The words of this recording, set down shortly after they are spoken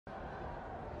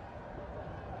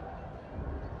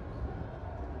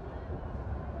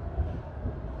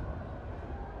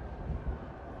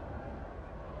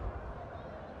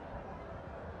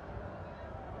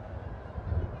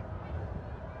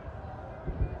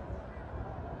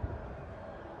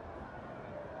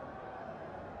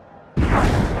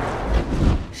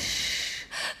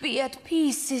Be at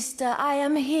peace, sister. I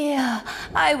am here.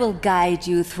 I will guide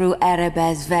you through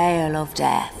Erebe's veil of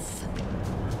death.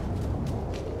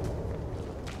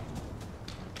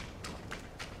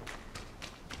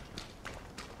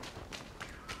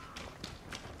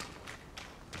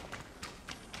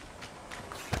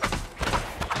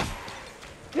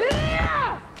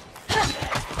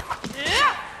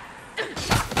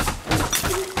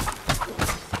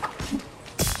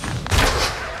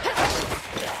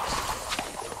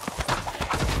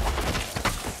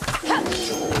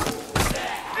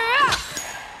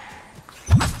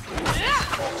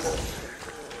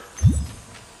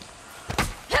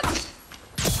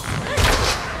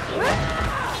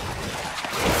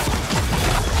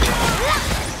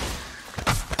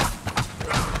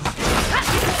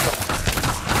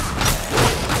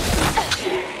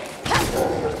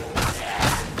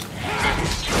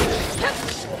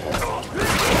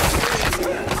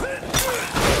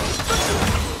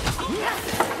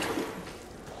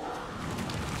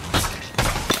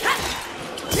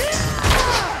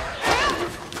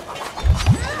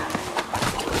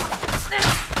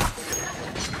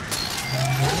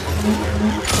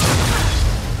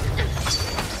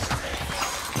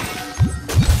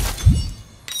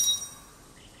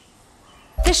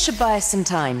 This should buy us some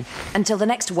time, until the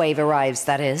next wave arrives,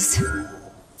 that is.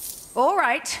 All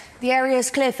right, the area's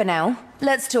clear for now.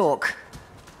 Let's talk.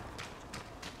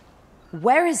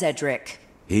 Where is Edric?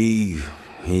 He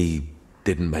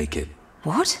didn't make it.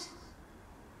 What?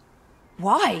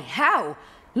 Why? How?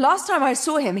 Last time I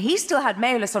saw him, he still had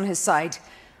Malus on his side.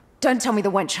 Don't tell me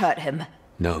the wench hurt him.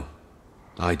 No,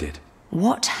 I did.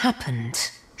 What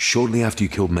happened? Shortly after you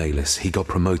killed Malus, he got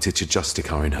promoted to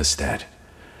Justicar in her stead.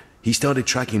 He started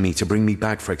tracking me to bring me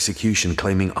back for execution,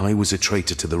 claiming I was a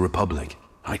traitor to the Republic.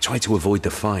 I tried to avoid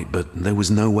the fight, but there was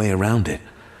no way around it.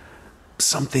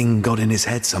 Something got in his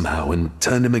head somehow and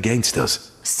turned him against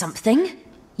us. Something?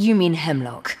 You mean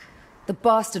Hemlock. The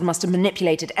bastard must have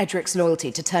manipulated Edric's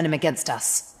loyalty to turn him against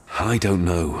us. I don't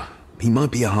know. He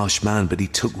might be a harsh man, but he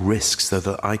took risks so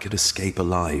that I could escape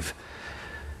alive.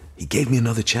 He gave me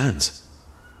another chance.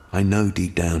 I know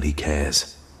deep down he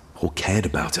cares, or cared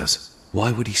about us. Why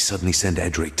would he suddenly send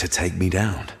Edric to take me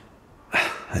down?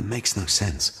 It makes no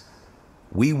sense.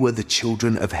 We were the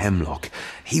children of Hemlock.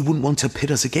 He wouldn't want to pit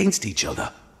us against each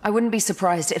other. I wouldn't be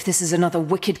surprised if this is another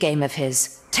wicked game of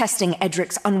his, testing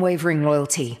Edric's unwavering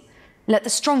loyalty. Let the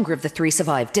stronger of the three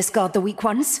survive, discard the weak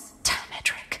ones? Damn,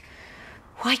 Edric.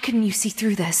 Why couldn't you see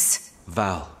through this?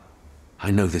 Val,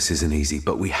 I know this isn't easy,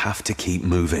 but we have to keep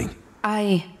moving.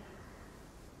 I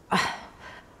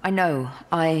know,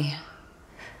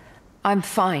 I'm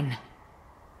fine.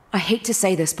 I hate to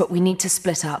say this, but we need to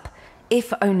split up,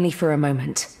 if only for a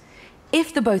moment.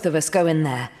 If the both of us go in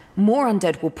there, more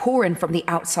undead will pour in from the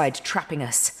outside, trapping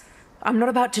us. I'm not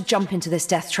about to jump into this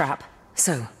death trap.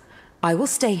 So, I will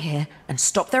stay here and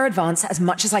stop their advance as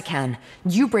much as I can.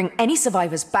 You bring any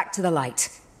survivors back to the light.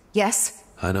 Yes?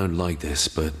 I don't like this,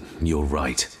 but you're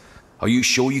right. Are you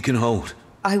sure you can hold?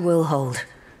 I will hold.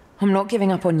 I'm not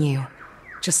giving up on you,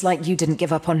 just like you didn't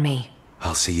give up on me.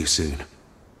 I'll see you soon.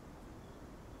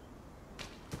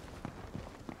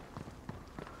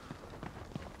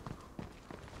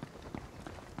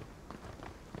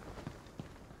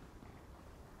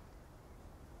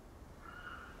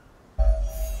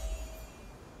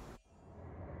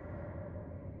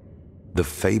 The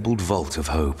fabled Vault of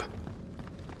Hope.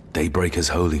 Daybreaker's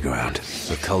holy ground.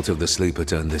 The cult of the sleeper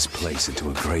turned this place into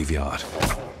a graveyard.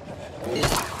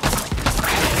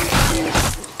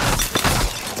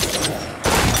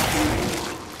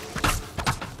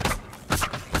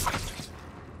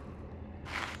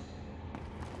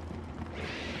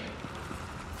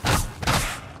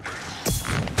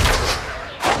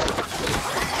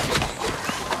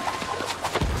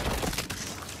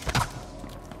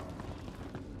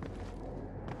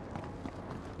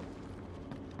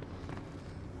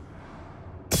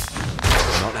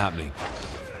 Not happening.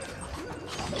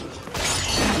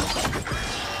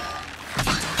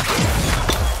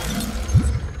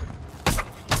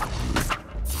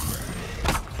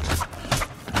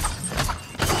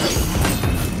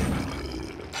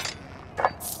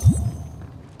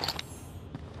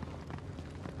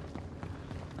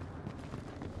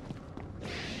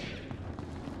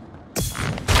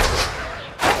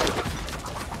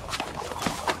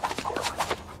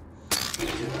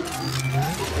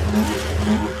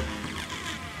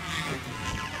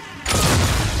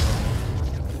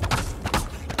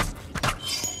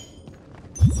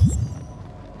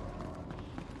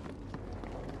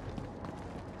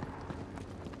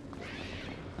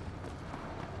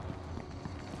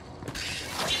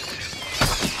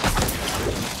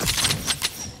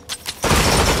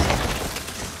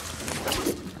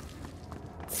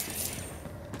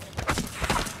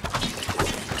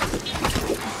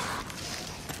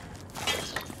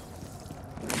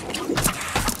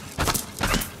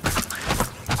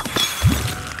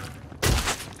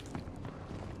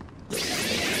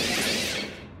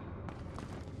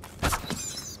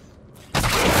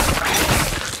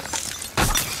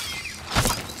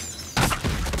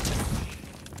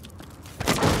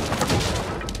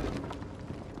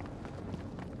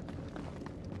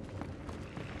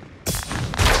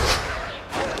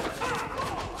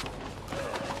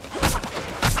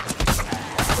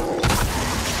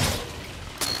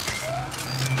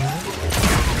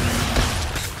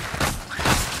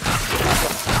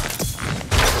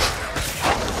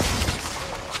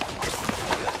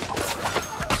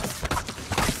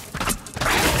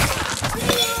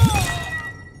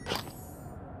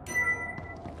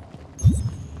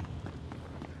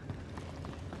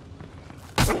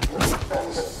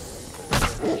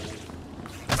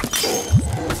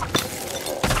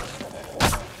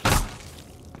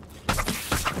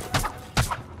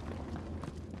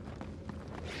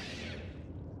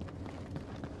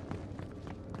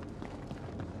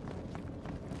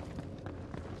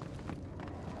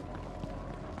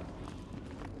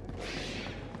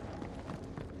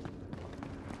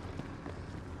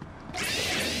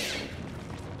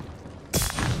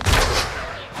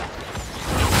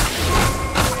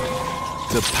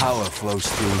 the power flows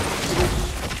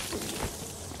through.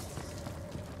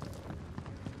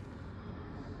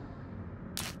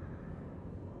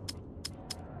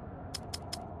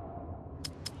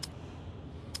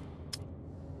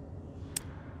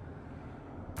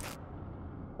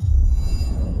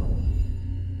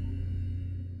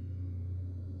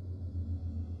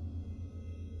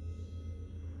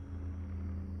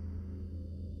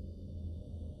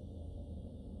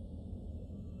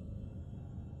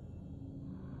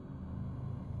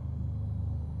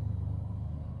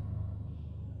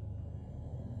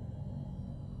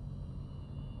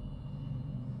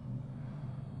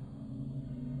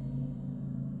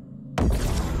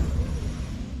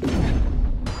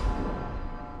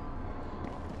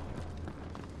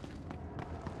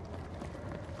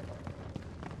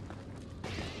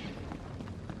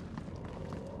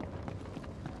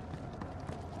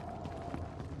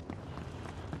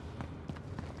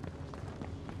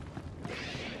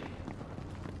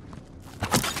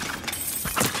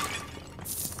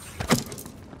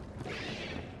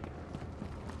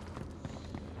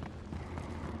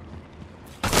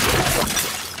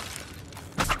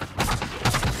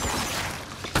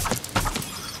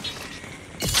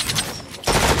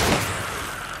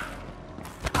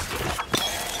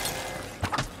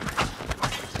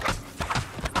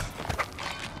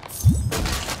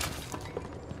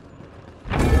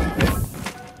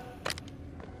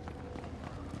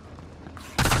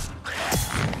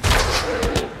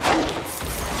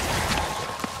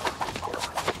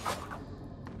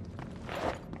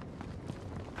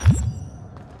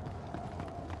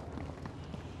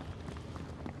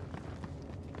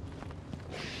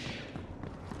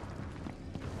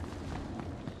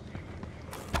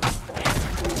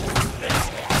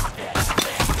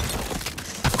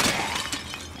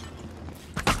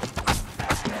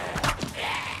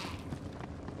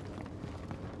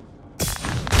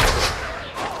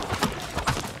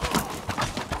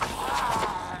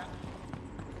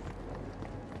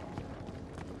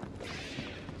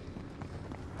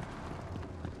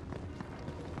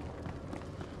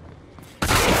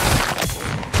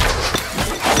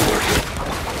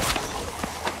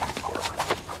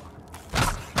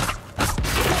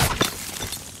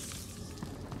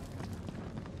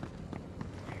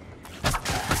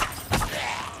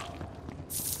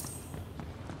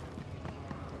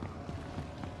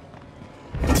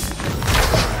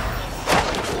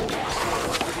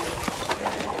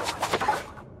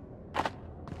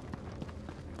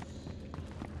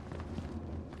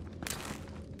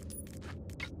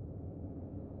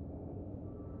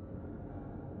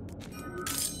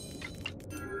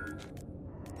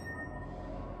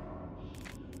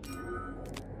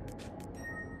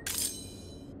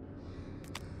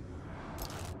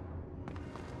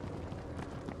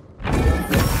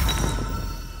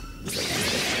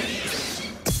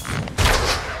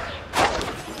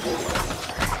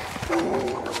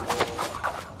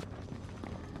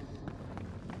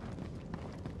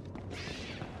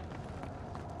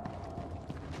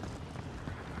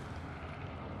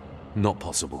 Not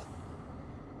possible.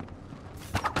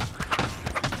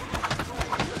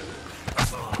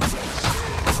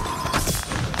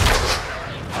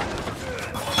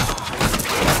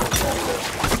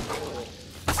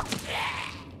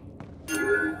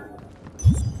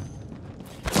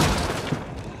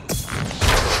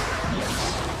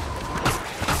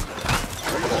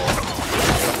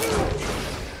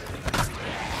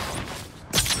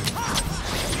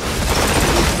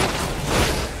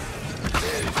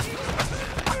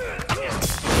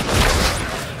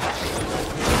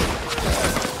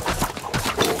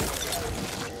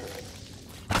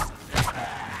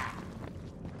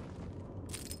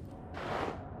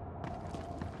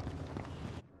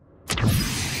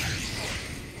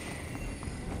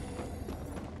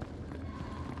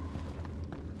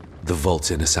 The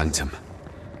vault's inner sanctum.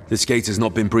 This gate has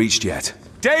not been breached yet.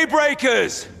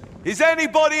 Daybreakers! Is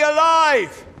anybody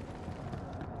alive?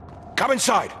 Come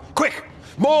inside, quick!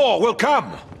 More will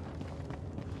come!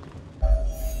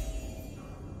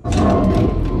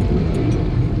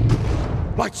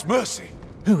 Light's mercy!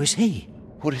 Who is he?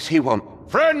 What does he want?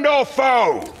 Friend or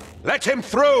foe? Let him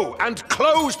through and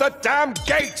close the damn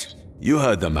gate! You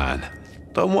heard the man.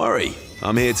 Don't worry,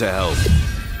 I'm here to help.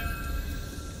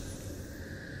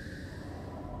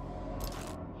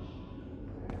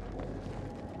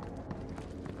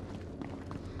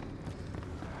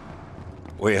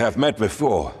 We have met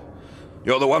before.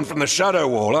 You're the one from the Shadow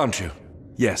Wall, aren't you?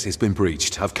 Yes, it's been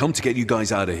breached. I've come to get you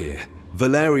guys out of here.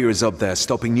 Valeria is up there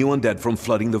stopping new undead from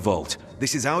flooding the vault.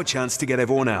 This is our chance to get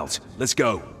everyone out. Let's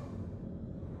go.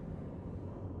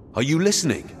 Are you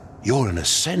listening? You're an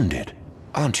Ascended,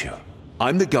 aren't you?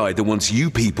 I'm the guy that wants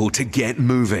you people to get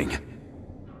moving.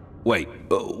 Wait,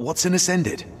 what's an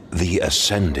Ascended? The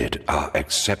Ascended are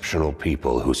exceptional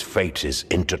people whose fate is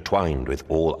intertwined with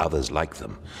all others like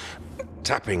them,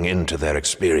 tapping into their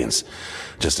experience,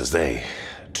 just as they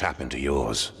tap into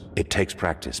yours. It takes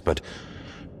practice, but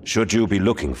should you be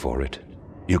looking for it,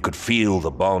 you could feel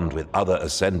the bond with other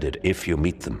Ascended if you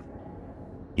meet them.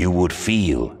 You would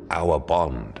feel our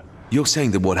bond. You're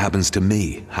saying that what happens to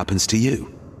me happens to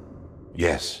you?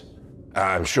 Yes.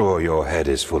 I'm sure your head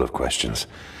is full of questions.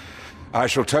 I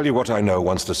shall tell you what I know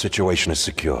once the situation is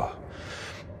secure.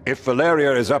 If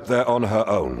Valeria is up there on her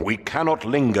own, we cannot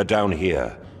linger down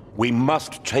here. We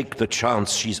must take the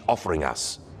chance she's offering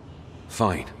us.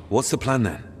 Fine. What's the plan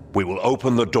then? We will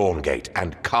open the Dawn Gate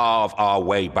and carve our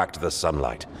way back to the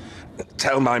sunlight.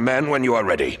 Tell my men when you are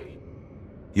ready.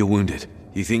 You're wounded.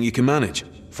 You think you can manage?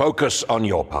 Focus on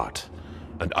your part,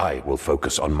 and I will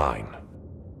focus on mine.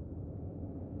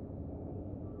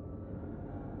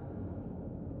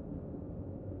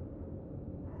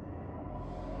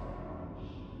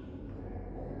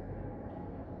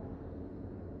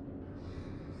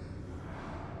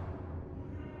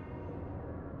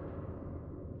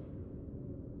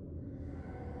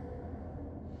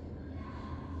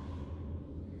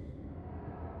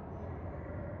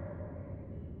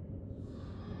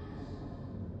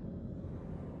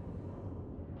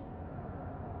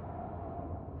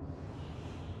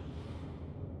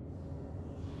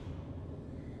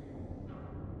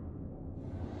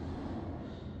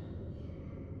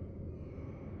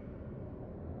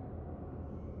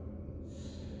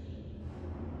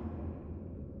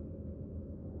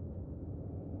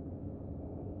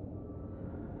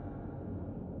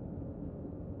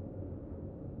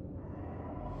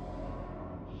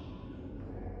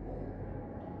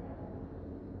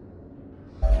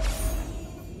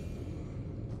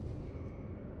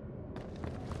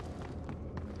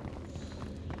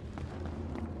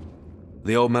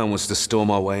 The old man wants to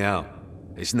storm our way out.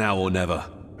 It's now or never.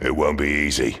 It won't be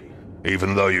easy.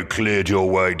 Even though you cleared your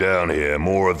way down here,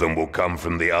 more of them will come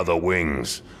from the other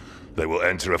wings. They will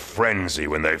enter a frenzy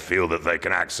when they feel that they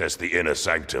can access the inner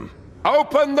sanctum.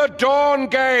 Open the Dawn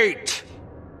Gate!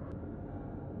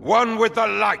 One with the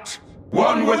light!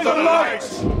 One with the light!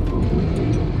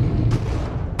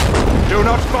 Do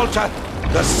not falter!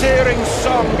 The searing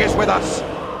song is with us!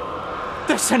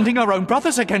 They're sending our own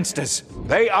brothers against us!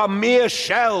 They are mere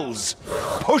shells!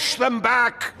 Push them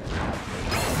back!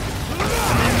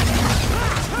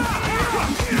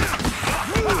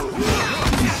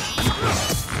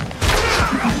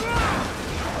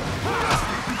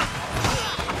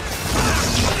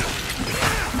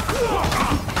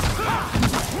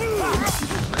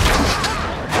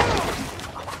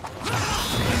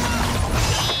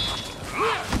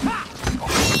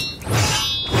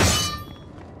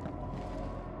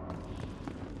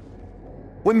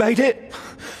 We made it!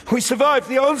 We survived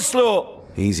the onslaught!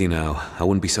 Easy now. I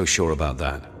wouldn't be so sure about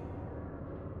that.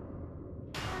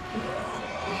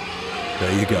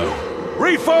 There you go.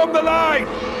 Reform the line!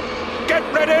 Get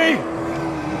ready!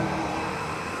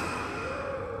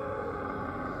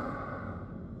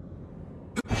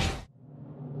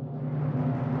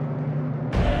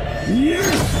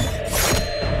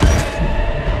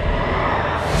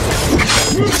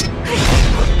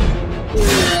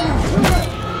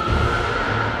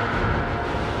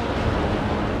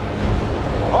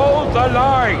 Hold the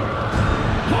line!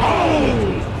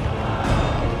 Hold!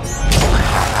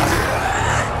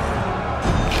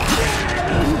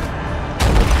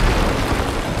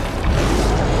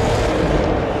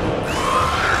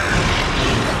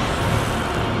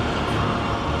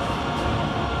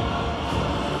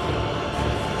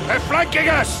 They're flanking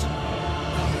us!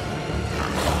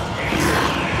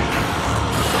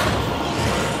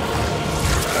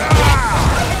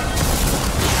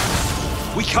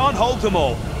 We can't hold them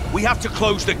all. We have to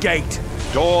close the gate.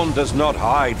 Dawn does not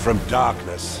hide from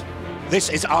darkness. This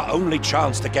is our only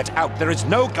chance to get out. There is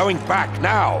no going back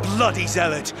now. Bloody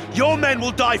zealot! Your men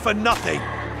will die for nothing!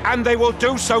 And they will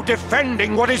do so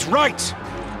defending what is right.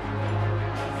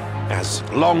 As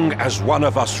long as one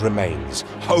of us remains,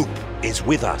 hope is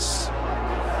with us.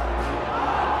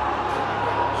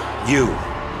 You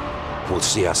will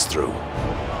see us through.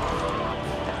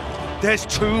 There's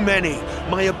too many.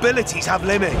 My abilities have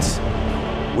limits.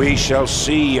 We shall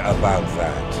see about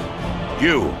that.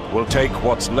 You will take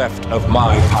what's left of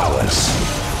my powers.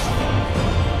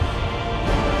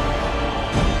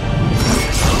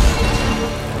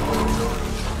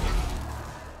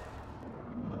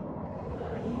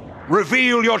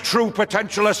 Reveal your true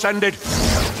potential, Ascended.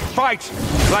 Fight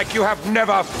like you have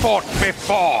never fought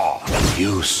before. The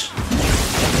use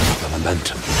of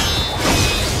momentum.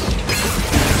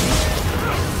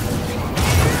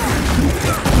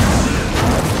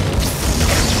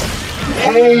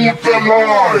 Hold the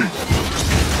line!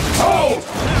 Hold!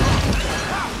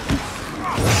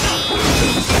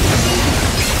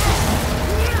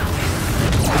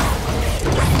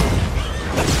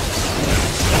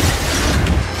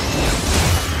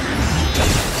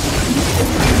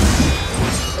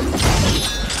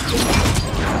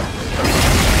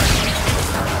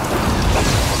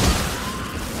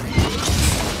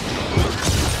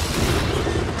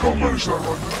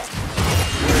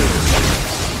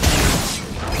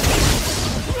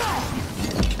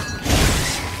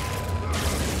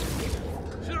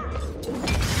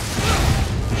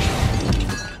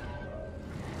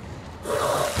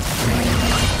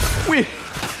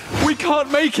 We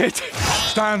can't make it!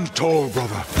 Stand tall,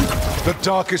 brother. The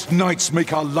darkest nights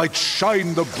make our light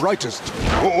shine the brightest.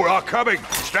 Who are coming?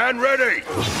 Stand ready!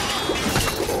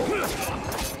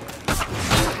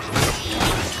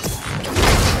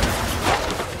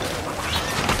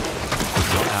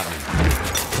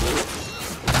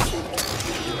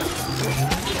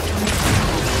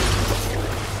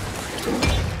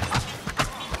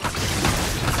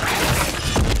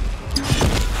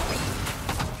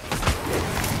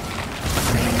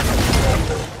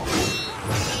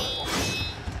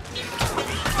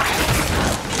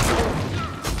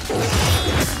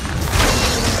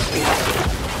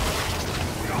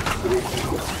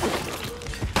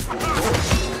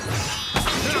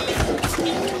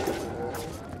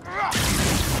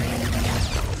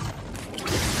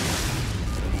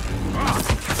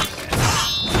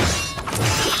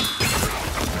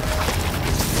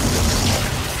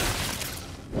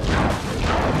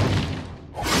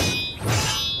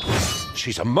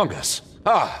 She's among us.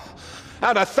 Ah,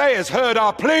 and Athea's heard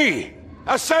our plea.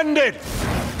 Ascended!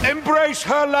 Embrace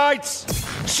her lights!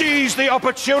 Seize the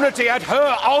opportunity at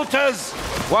her altars!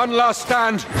 One last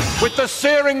stand, with the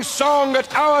searing song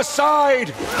at our side!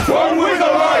 One with the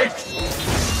light!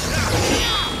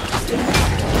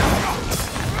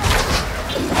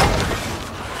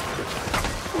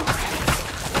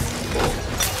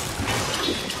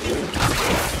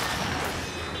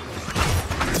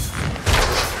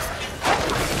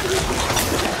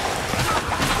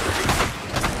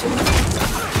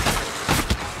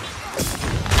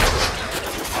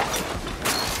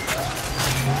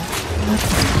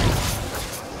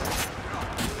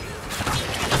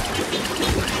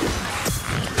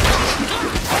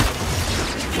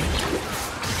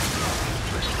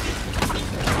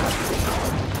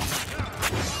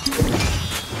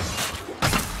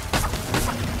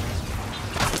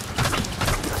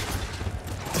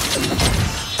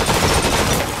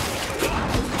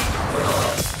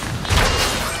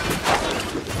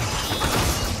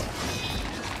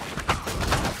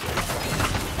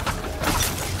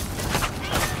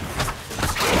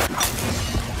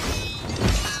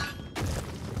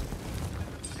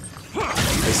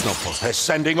 They're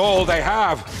sending all they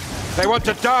have. They want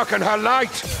to darken her light.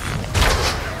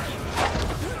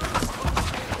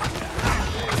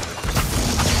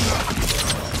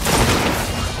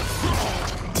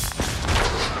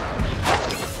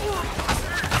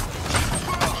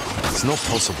 It's not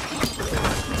possible.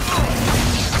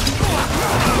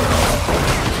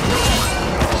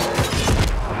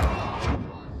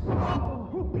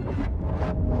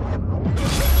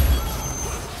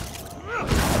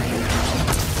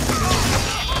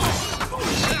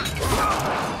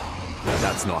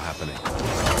 That's not happening.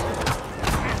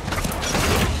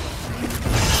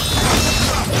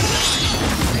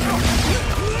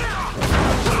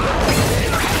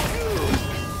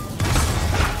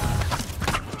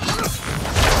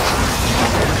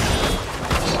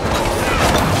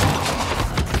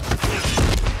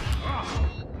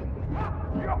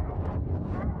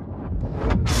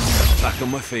 Back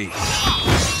on my feet.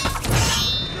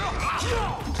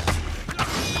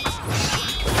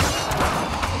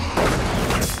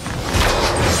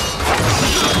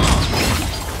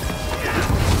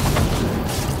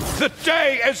 The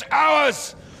day is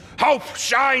ours! Hope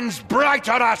shines bright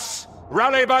on us!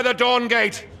 Rally by the dawn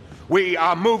gate! We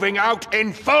are moving out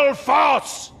in full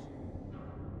force!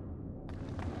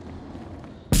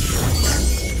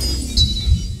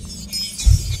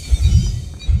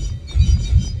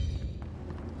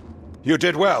 You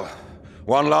did well.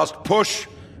 One last push,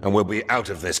 and we'll be out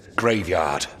of this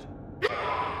graveyard.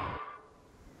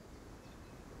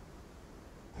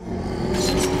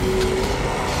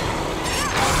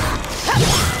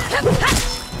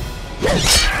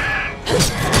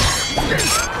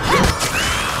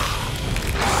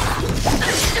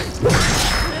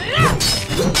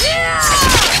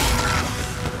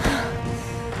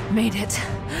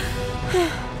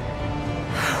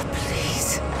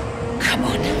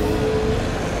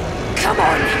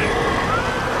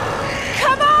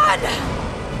 Run!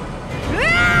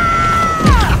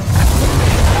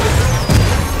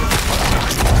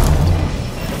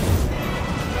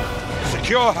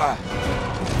 Secure her!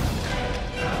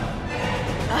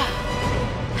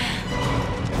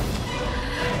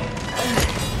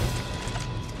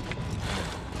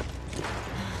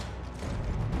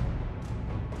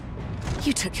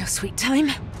 You took your sweet time.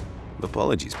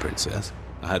 Apologies, Princess.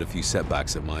 I had a few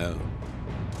setbacks of my own.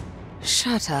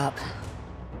 Shut up.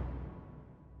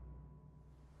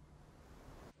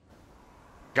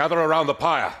 Gather around the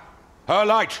pyre. Her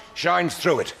light shines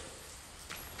through it.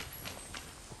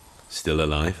 Still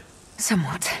alive?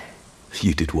 Somewhat.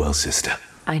 You did well, sister.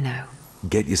 I know.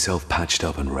 Get yourself patched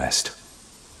up and rest.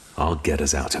 I'll get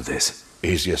us out of this.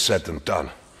 Easier said than done.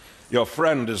 Your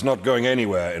friend is not going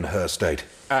anywhere in her state,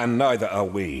 and neither are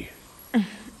we.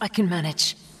 I can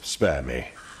manage. Spare me.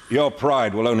 Your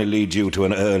pride will only lead you to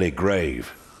an early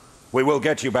grave. We will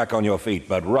get you back on your feet,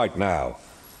 but right now,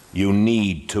 you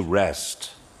need to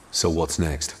rest. So what's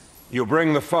next? You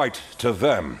bring the fight to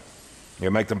them.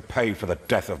 You make them pay for the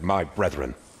death of my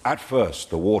brethren. At first,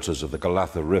 the waters of the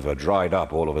Galatha River dried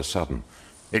up all of a sudden.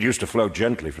 It used to flow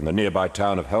gently from the nearby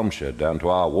town of Helmshire down to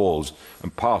our walls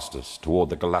and past us toward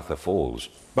the Galatha Falls.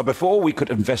 But before we could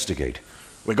investigate,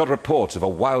 we got reports of a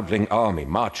wildling army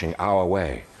marching our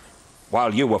way.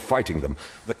 While you were fighting them,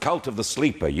 the cult of the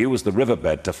Sleeper used the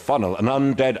riverbed to funnel an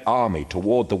undead army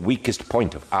toward the weakest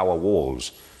point of our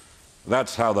walls.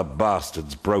 That's how the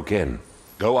bastards broke in.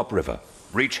 Go upriver,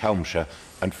 reach Helmshire,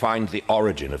 and find the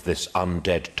origin of this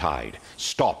undead tide.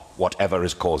 Stop whatever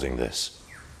is causing this.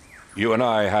 You and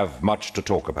I have much to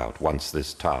talk about once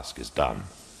this task is done.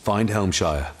 Find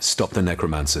Helmshire, stop the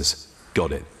necromancers.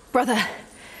 Got it. Brother,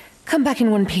 come back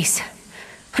in one piece.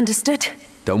 Understood?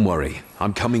 Don't worry,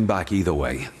 I'm coming back either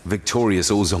way. Victorious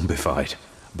or zombified.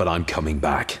 But I'm coming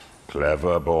back.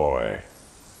 Clever boy.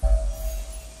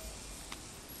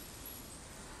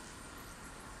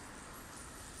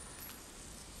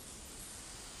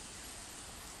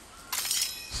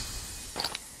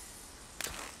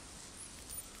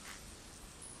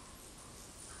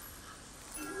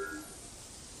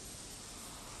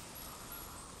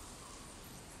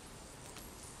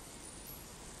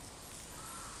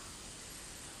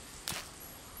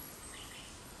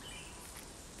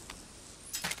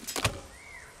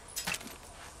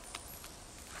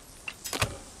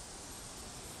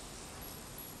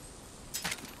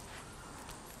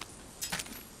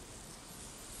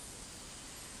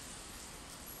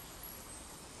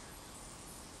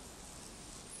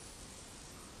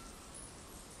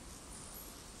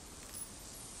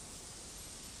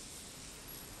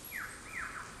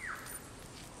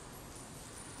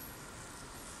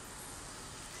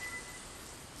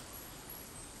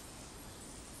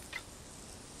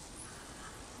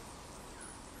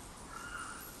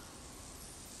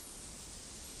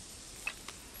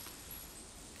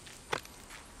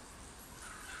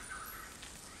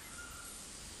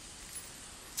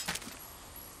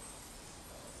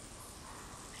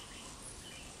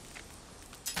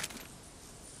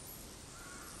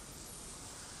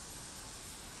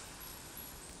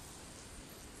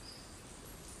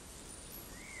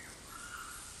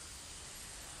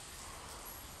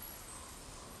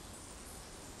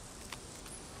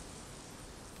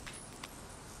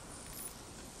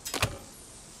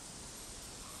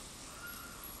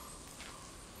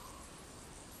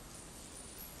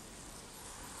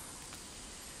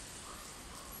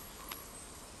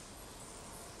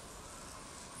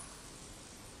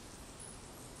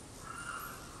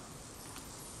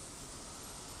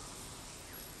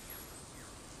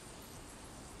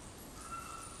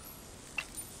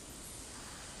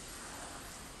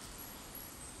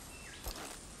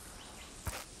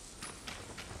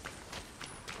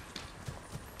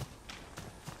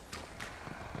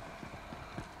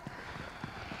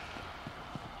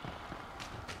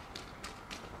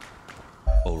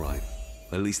 All right.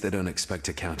 At least they don't expect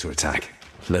a counterattack,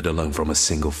 let alone from a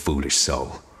single foolish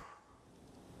soul.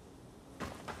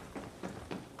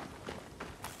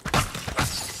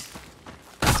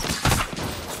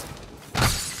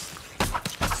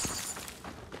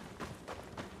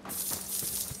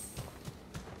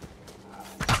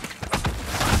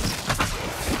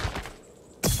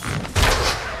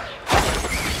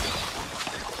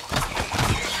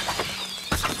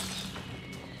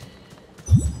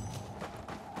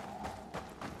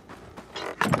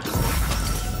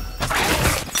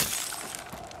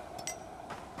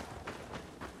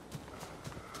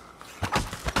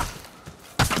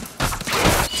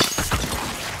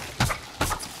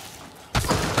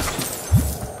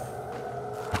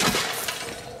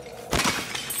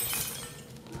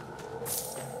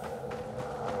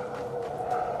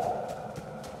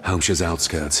 Hampshire's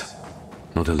outskirts.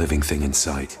 Not a living thing in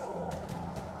sight.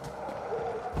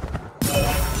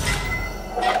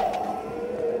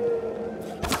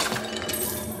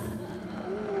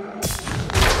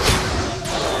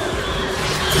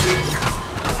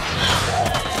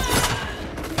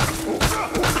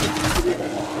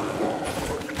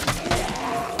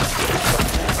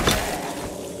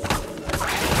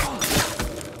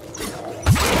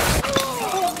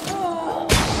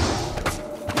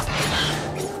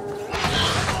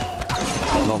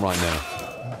 Not right now.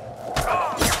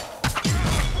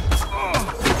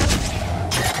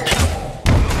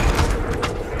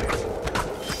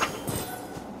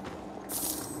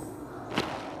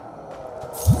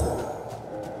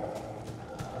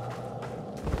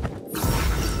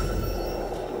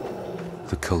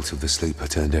 The cult of the sleeper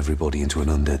turned everybody into an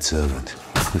undead servant.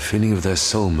 The feeling of their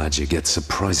soul magic gets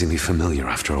surprisingly familiar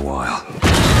after a while.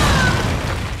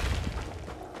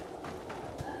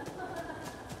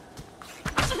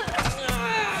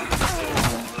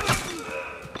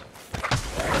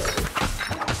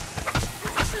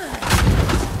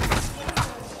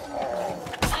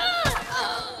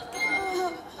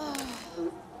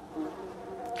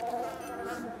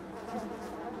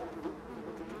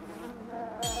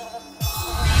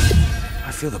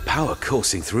 I feel the power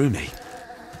coursing through me.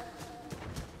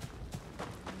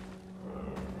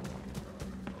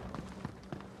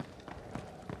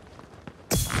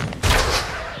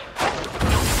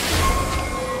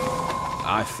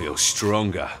 I feel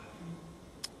stronger.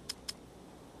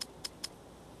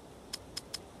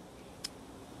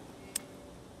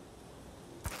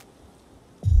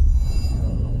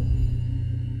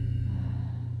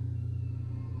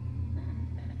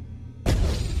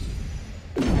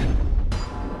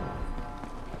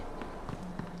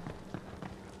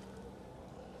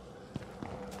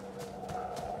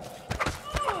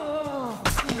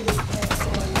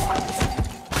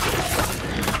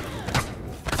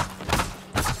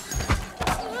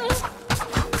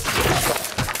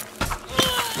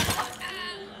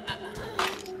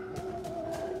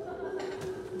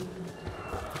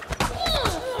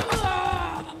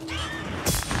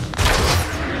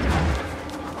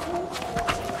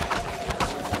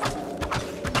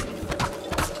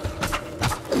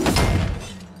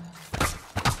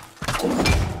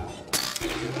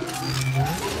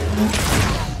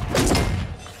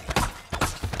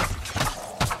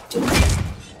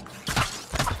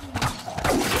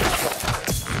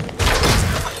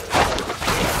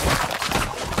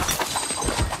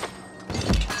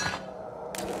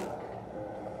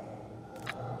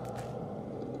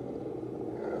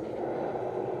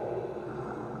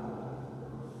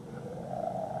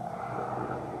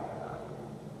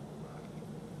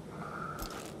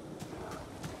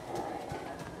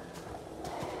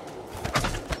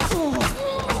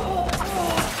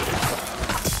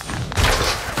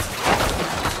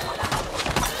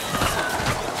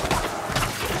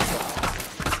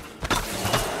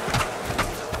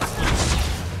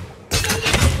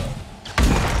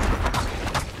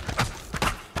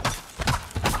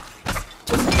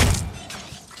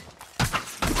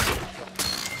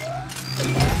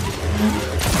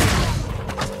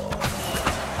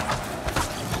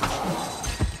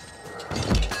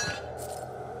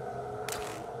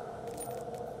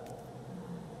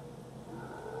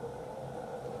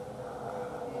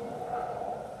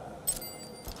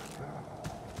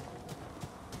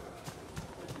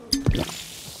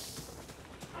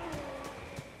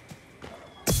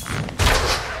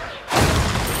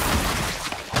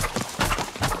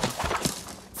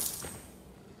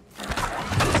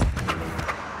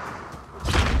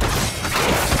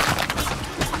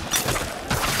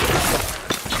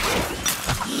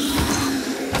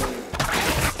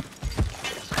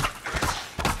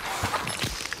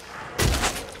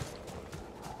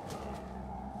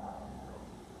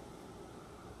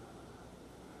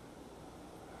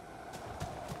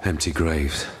 Empty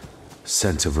graves,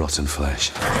 scent of rotten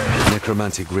flesh,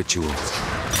 necromantic rituals.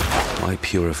 Why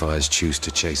purifiers choose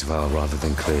to chase Val rather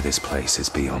than clear this place is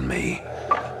beyond me.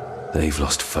 They've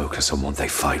lost focus on what they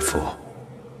fight for.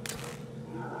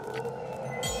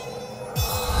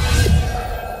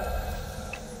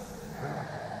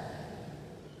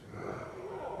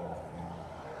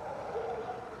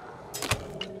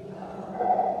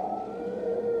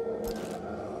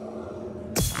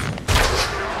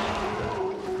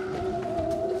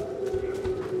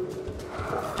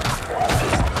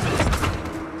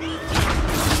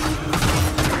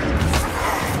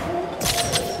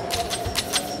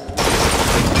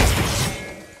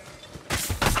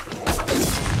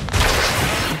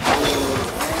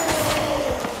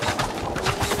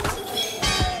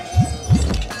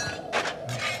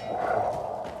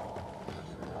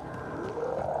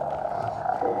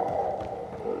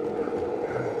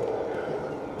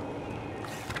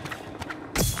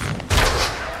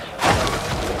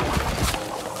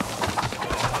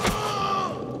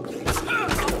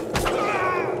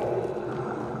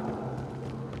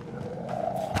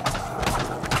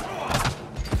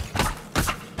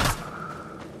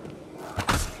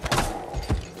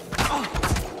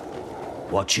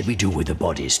 What should we do with the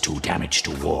bodies too damaged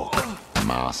to walk?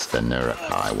 Master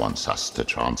Nirakai wants us to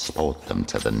transport them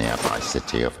to the nearby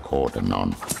city of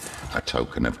Cordonon, a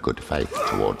token of good faith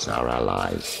towards our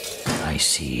allies. I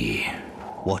see.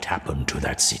 What happened to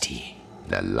that city?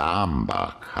 The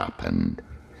Lambach happened.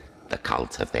 The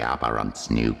cult of the Aberrant's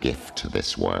new gift to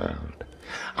this world.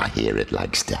 I hear it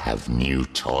likes to have new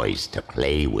toys to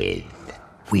play with.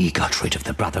 We got rid of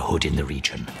the Brotherhood in the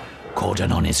region.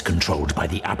 Cordonon is controlled by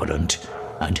the Aberrant,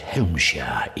 and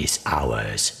Helmshire is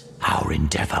ours. Our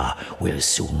endeavor will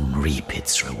soon reap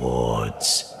its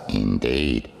rewards.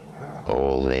 Indeed.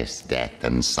 All this death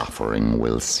and suffering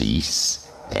will cease.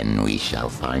 Then we shall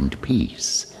find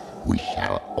peace. We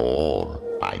shall all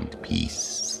find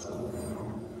peace.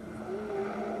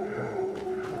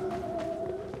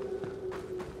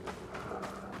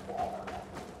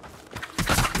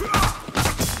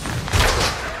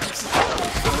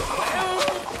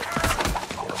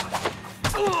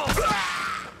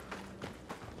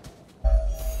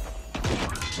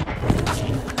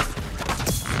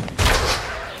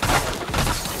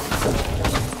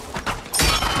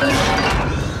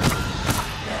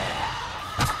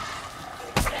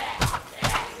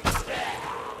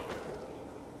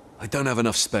 I don't have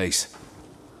enough space.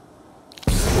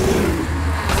 I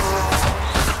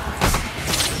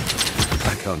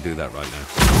can't do that right now.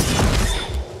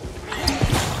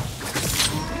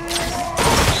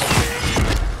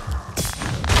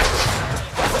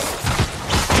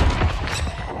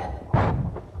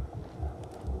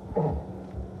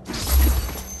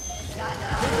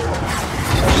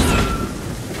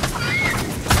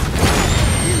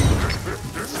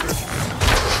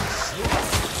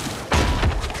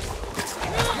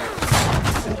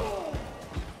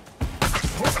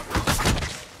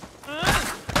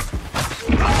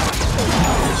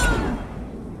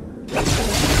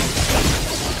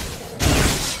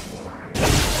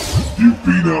 You've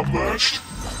been outmatched.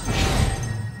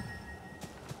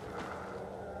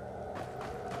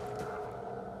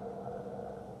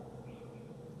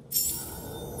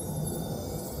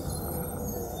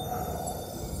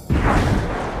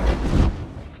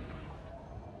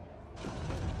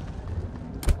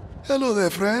 Hello there,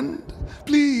 friend.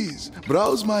 Please,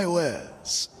 browse my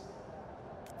wares.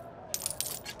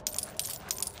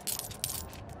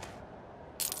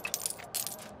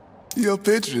 Your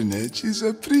patronage is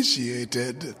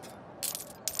appreciated.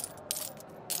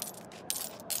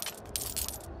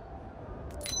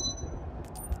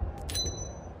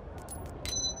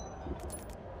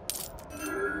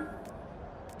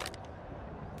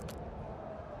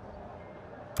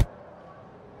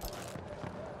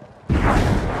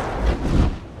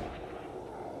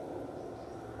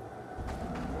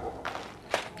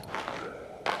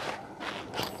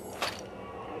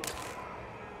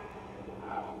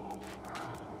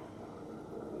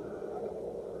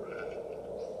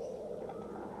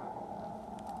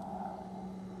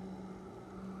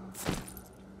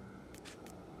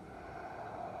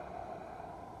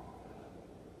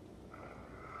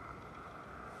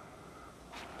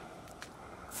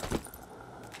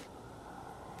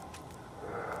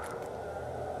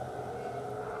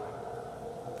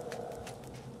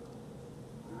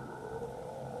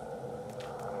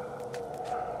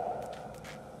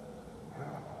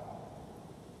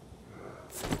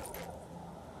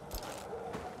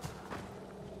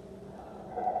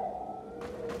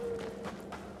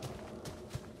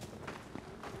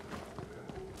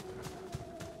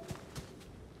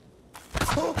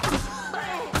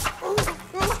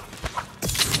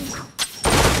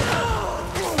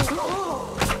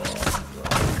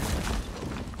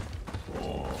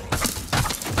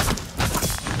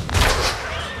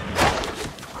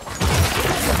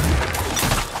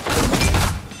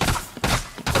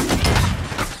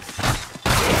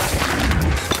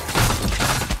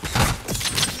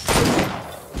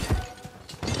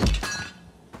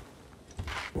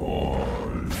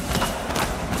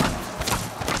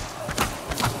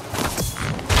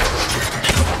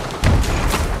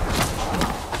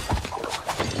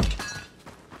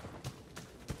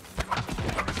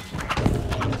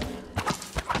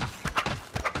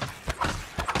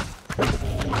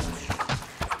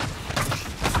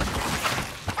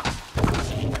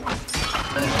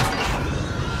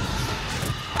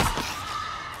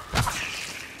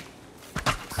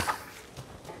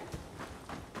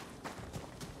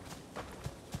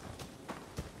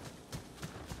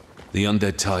 The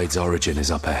undead tide's origin is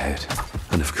up ahead.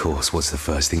 And of course, what's the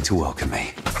first thing to welcome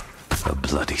me? A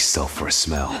bloody sulphurous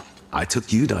smell. I took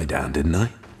Udai down, didn't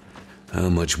I? How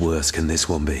much worse can this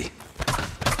one be?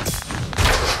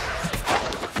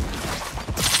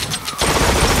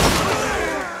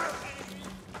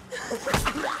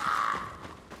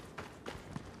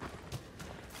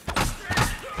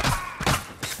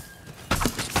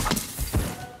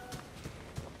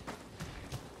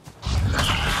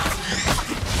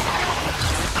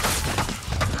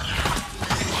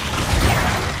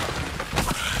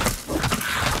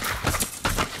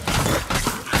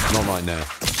 right now.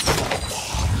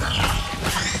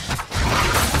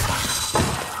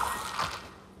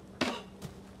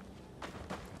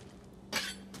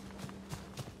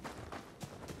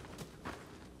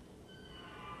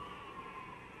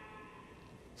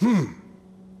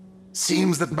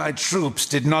 Seems that my troops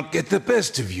did not get the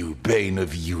best of you, Bane of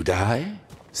Yudai.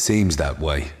 Seems that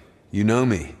way. You know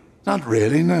me? Not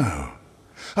really, no.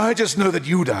 I just know that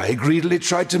Yudai greedily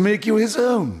tried to make you his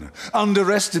own,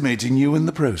 underestimating you in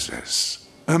the process.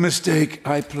 A mistake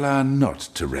I plan not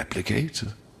to replicate.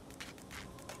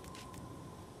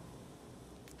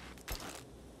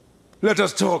 Let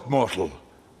us talk, mortal.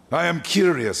 I am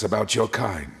curious about your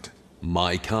kind.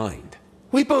 My kind?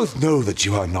 We both know that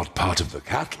you are not part of the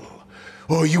cattle,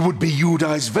 or you would be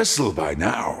Yudai's vessel by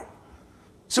now.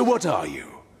 So what are you?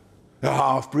 A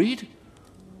half-breed?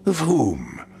 Of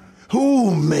whom?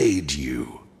 Who made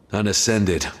you? An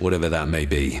ascended, whatever that may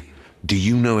be. Do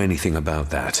you know anything about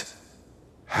that?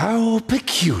 How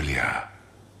peculiar.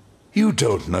 You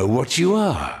don't know what you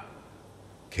are.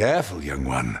 Careful, young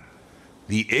one.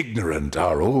 The ignorant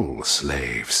are all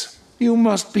slaves. You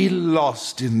must be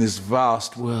lost in this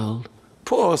vast world.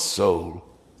 Poor soul.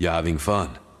 You're having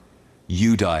fun.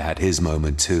 Yudai had his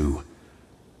moment too.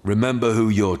 Remember who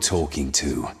you're talking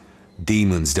to.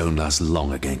 Demons don't last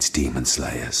long against demon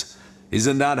slayers.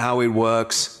 Isn't that how it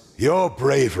works? Your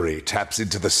bravery taps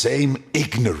into the same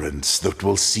ignorance that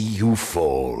will see you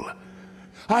fall.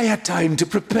 I had time to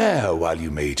prepare while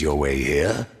you made your way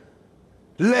here.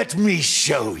 Let me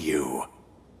show you.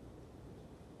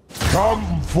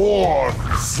 Come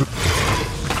forth!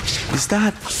 Is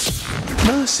that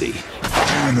Mercy?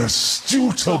 An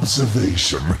astute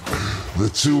observation. The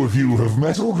two of you have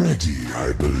met already,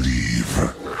 I believe.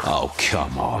 Oh,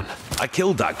 come on. I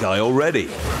killed that guy already.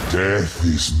 Death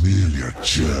is merely a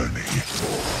journey,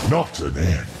 not an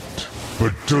end.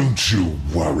 But don't you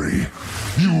worry.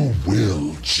 You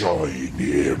will join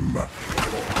him.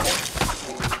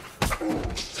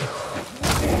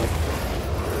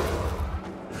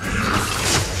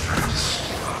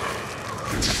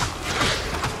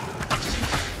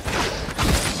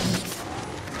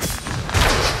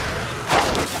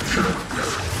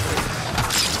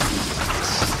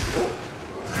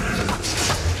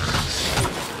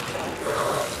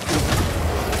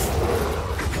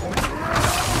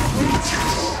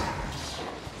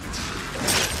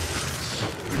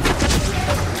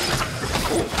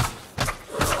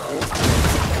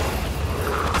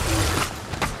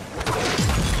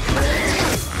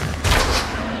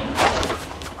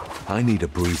 I need a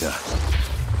breather.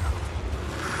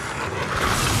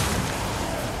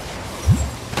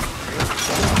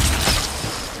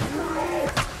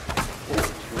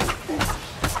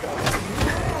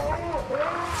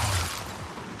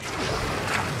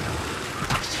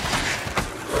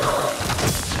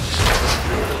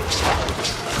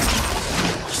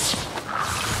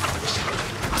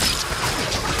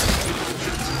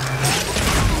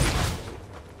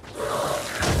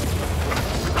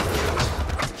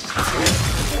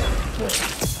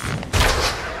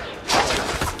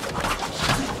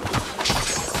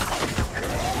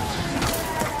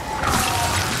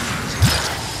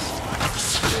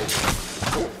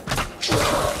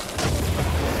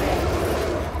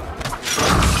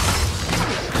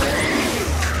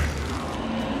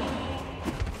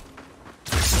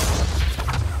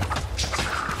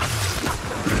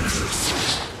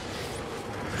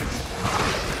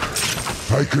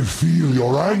 I can feel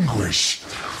your anguish,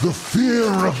 the fear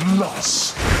of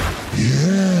loss.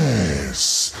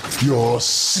 Yes, your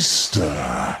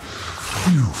sister.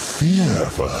 You fear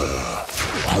for her.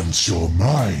 Once you're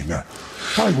mine,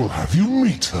 I will have you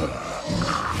meet her.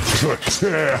 To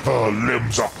tear her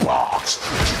limbs apart.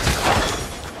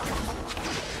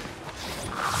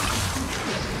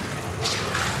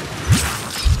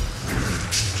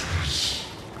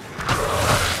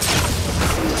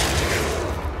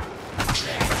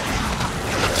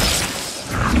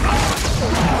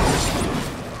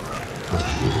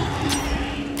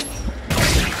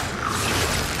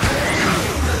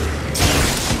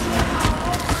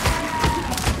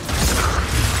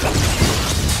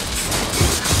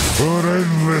 An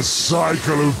endless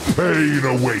cycle of pain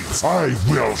awaits. I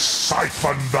will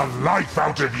siphon the life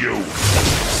out of you.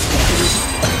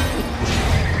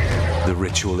 The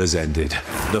ritual has ended.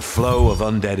 The flow of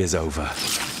undead is over.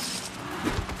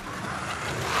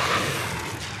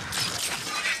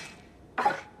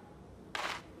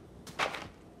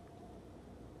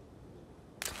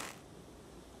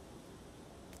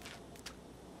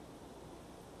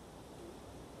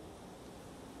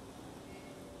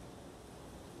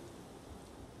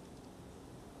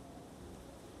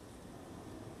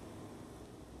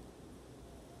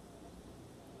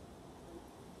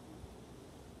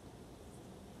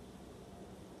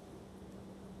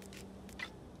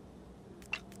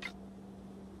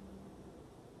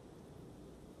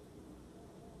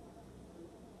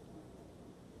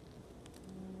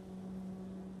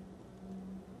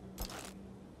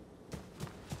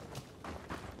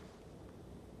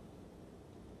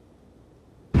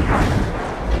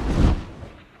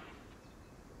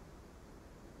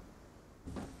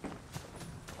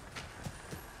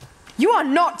 You are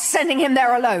not sending him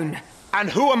there alone. And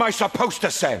who am I supposed to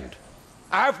send?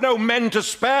 I have no men to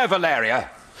spare,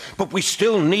 Valeria. But we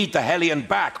still need the Hellion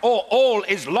back, or all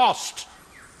is lost.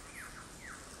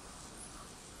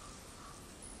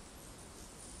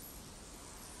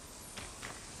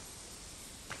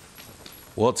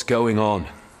 What's going on?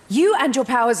 You and your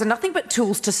powers are nothing but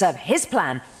tools to serve his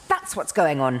plan. That's what's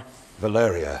going on.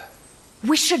 Valeria.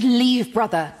 We should leave,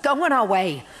 brother. Go on our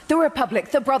way. The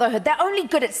Republic, the Brotherhood, they're only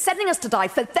good at sending us to die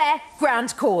for their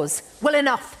grand cause. Well,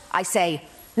 enough, I say.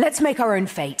 Let's make our own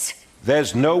fate.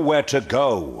 There's nowhere to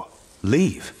go.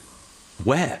 Leave?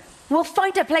 Where? We'll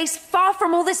find a place far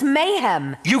from all this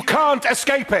mayhem. You can't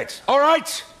escape it, all right?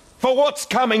 For what's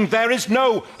coming, there is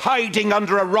no hiding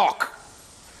under a rock.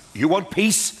 You want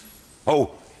peace?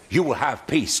 Oh, you will have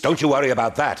peace. Don't you worry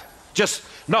about that. Just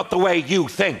not the way you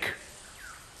think.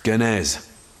 Ganez,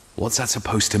 what's that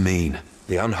supposed to mean?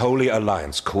 The unholy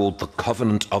alliance called the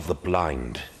Covenant of the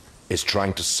Blind is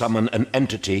trying to summon an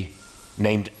entity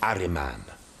named Ahriman,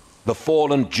 the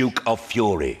fallen Duke of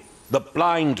Fury. The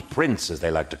Blind Prince, as they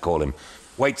like to call him,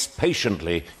 waits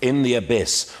patiently in the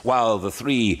abyss while the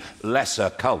three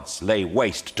lesser cults lay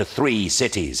waste to 3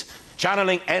 cities,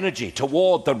 channeling energy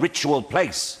toward the ritual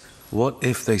place. What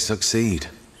if they succeed?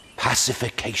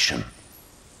 Pacification.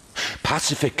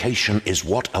 Pacification is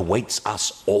what awaits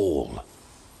us all.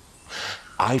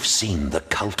 I've seen the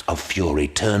cult of Fury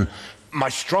turn my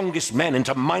strongest men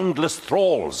into mindless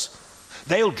thralls.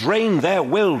 They'll drain their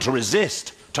will to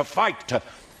resist, to fight, to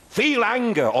feel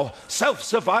anger or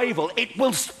self-survival. It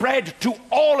will spread to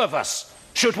all of us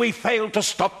should we fail to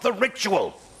stop the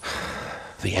ritual.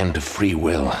 The end of free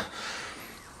will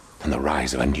and the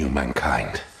rise of a new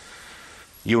mankind,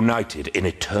 united in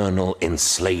eternal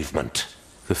enslavement.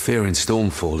 The fear in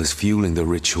Stormfall is fueling the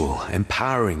ritual,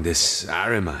 empowering this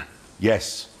Ahriman.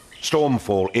 Yes,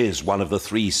 Stormfall is one of the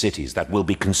 3 cities that will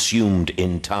be consumed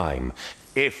in time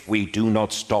if we do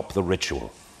not stop the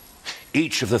ritual.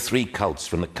 Each of the 3 cults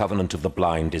from the Covenant of the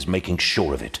Blind is making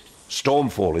sure of it.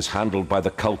 Stormfall is handled by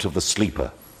the cult of the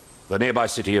Sleeper. The nearby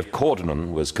city of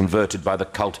Cordonon was converted by the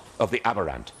cult of the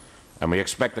Aberrant, and we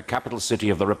expect the capital city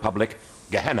of the Republic,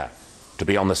 Gehenna, to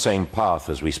be on the same path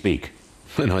as we speak.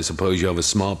 Then I suppose you have a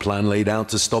smart plan laid out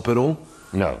to stop it all?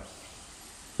 No,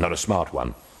 not a smart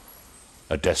one.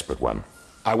 A desperate one.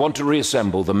 I want to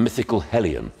reassemble the mythical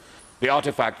Hellion, the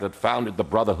artifact that founded the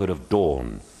Brotherhood of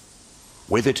Dawn.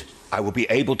 With it, I will be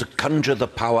able to conjure the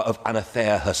power of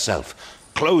Anathea herself,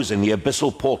 closing the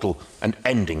abyssal portal and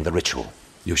ending the ritual.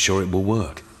 You're sure it will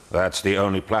work? That's the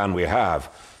only plan we have,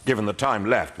 given the time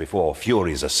left before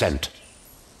Fury's ascent.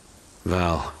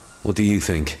 Val, what do you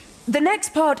think? The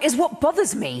next part is what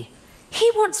bothers me. He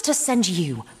wants to send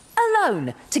you,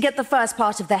 alone, to get the first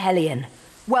part of the Hellion.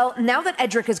 Well, now that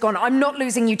Edric is gone, I'm not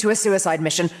losing you to a suicide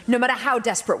mission, no matter how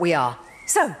desperate we are.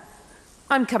 So,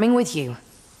 I'm coming with you.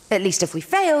 At least if we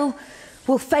fail,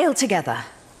 we'll fail together.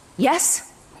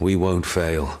 Yes? We won't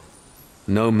fail.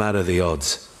 No matter the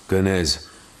odds. Ganez,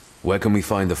 where can we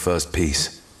find the first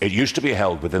piece? It used to be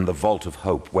held within the Vault of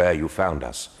Hope where you found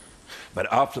us.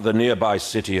 But after the nearby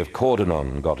city of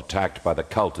Cordonon got attacked by the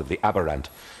cult of the Aberrant,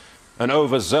 an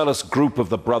overzealous group of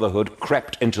the Brotherhood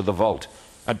crept into the vault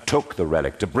and took the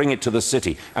relic to bring it to the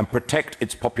city and protect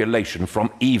its population from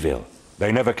evil.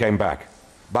 They never came back.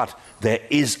 But there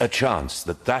is a chance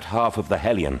that that half of the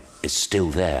Hellion is still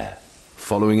there.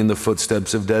 Following in the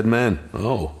footsteps of dead men.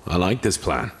 Oh, I like this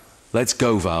plan. Let's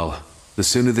go, Val. The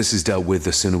sooner this is dealt with,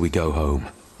 the sooner we go home.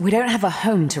 We don't have a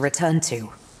home to return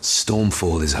to.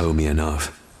 Stormfall is homey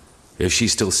enough. If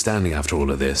she's still standing after all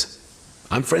of this,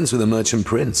 I'm friends with the Merchant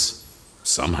Prince.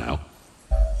 Somehow.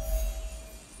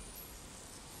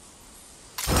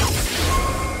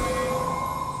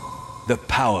 The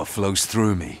power flows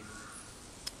through me.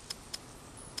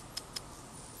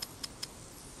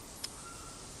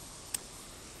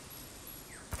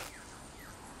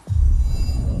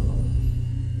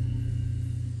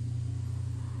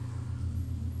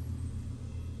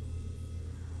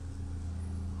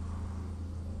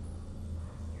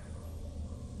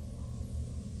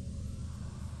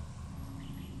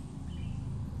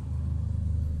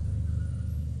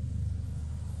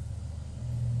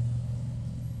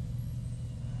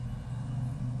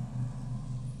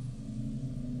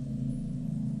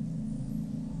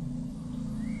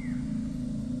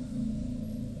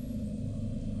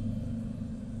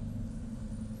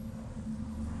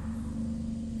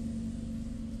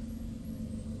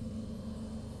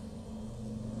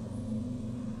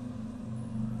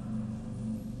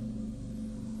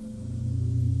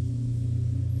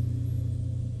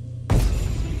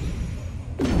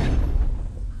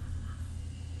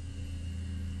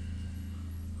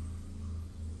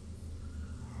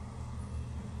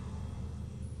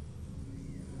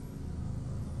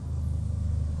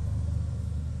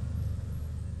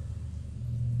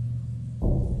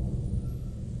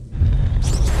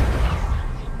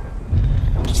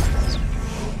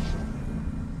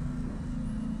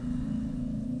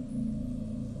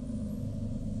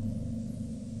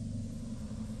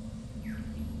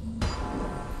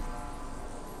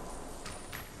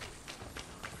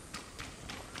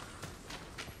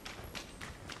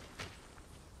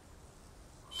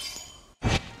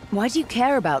 Why do you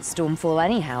care about Stormfall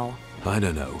anyhow? I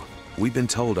don't know. We've been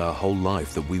told our whole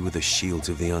life that we were the shields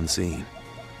of the unseen,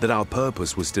 that our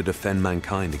purpose was to defend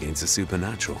mankind against the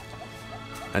supernatural.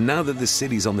 And now that the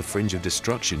city's on the fringe of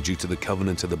destruction due to the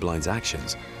Covenant of the Blind's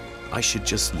actions, I should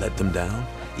just let them down,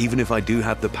 even if I do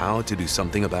have the power to do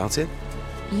something about it?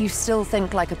 You still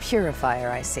think like a purifier,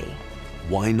 I see.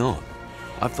 Why not?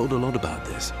 I've thought a lot about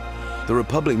this. The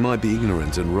Republic might be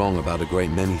ignorant and wrong about a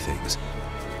great many things,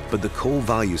 but the core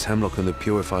values Hemlock and the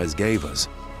Purifiers gave us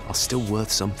are still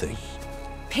worth something.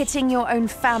 Pitting your own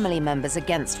family members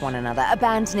against one another,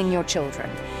 abandoning your children.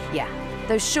 Yeah,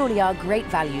 those surely are great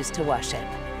values to worship.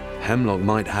 Hemlock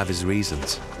might have his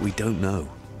reasons. We don't know.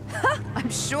 I'm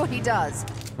sure he does.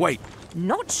 Wait.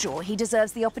 Not sure he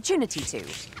deserves the opportunity to.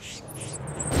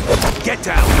 Get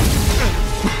down!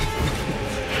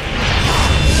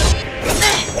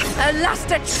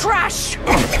 Alaster trash!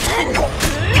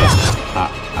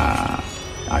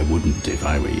 I wouldn't if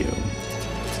I were you.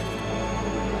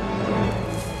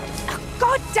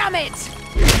 God damn it!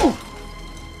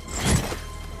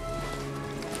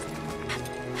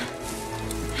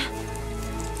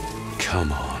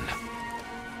 Come on.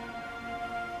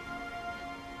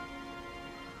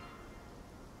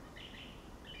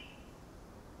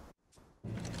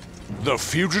 The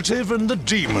fugitive and the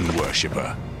demon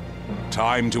worshipper.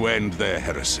 Time to end their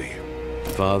heresy.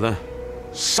 Father?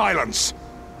 Silence!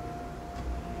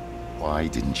 Why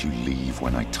didn't you leave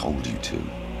when I told you to?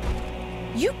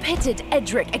 You pitted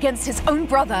Edric against his own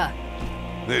brother.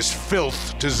 This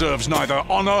filth deserves neither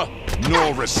honor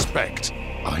nor respect.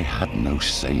 I had no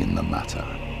say in the matter.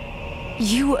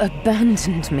 You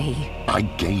abandoned me. I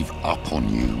gave up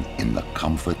on you in the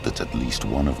comfort that at least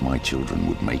one of my children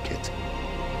would make it.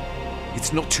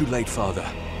 It's not too late, Father.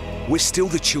 We're still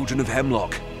the children of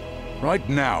Hemlock. Right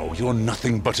now, you're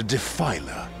nothing but a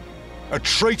defiler. A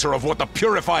traitor of what the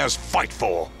Purifiers fight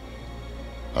for.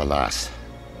 Alas,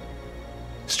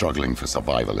 struggling for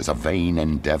survival is a vain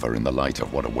endeavor in the light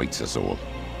of what awaits us all.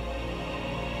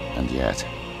 And yet,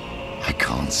 I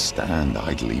can't stand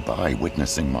idly by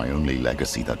witnessing my only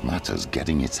legacy that matters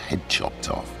getting its head chopped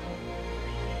off.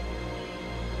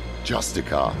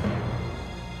 Justicar,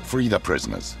 free the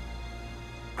prisoners.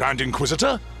 Grand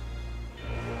Inquisitor?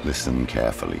 Listen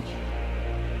carefully.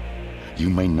 You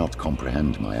may not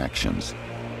comprehend my actions,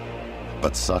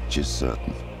 but such is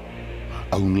certain.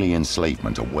 Only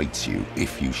enslavement awaits you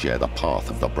if you share the path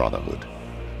of the Brotherhood.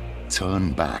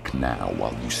 Turn back now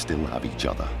while you still have each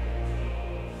other.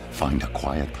 Find a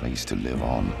quiet place to live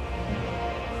on.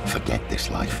 Forget this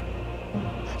life.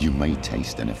 You may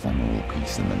taste an ephemeral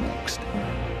peace in the next.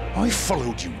 I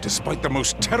followed you despite the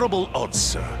most terrible odds,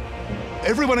 sir.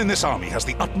 Everyone in this army has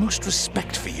the utmost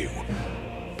respect for you.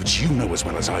 But you know as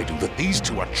well as I do that these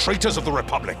two are traitors of the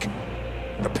Republic.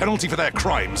 The penalty for their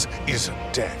crimes is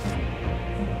death.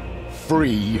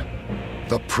 Free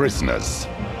the prisoners.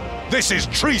 This is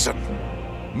treason!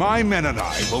 My men and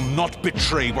I will not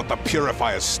betray what the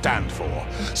Purifiers stand for,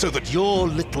 so that your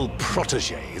little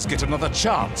protégés get another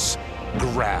chance,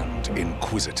 Grand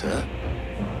Inquisitor.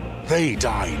 They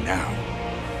die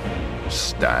now.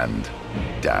 Stand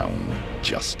down,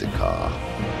 Justicar.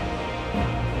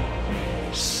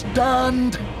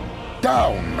 Stand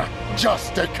down,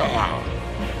 Justicar!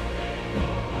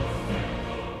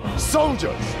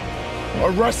 Soldiers,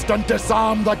 arrest and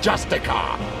disarm the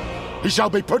Justicar! He shall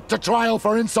be put to trial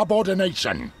for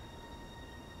insubordination.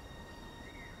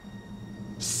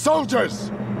 Soldiers!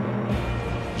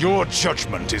 Your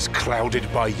judgment is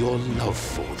clouded by your love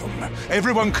for them.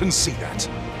 Everyone can see that.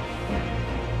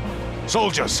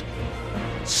 Soldiers,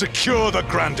 secure the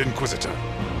Grand Inquisitor.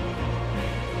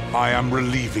 I am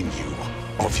relieving you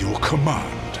of your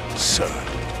command, sir.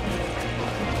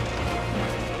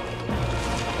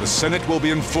 The Senate will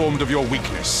be informed of your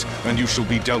weakness, and you shall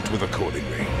be dealt with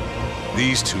accordingly.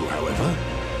 These two, however,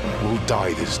 will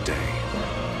die this day.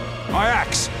 My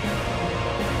axe!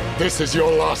 This is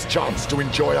your last chance to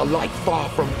enjoy a life far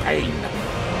from pain.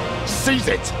 Seize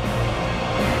it!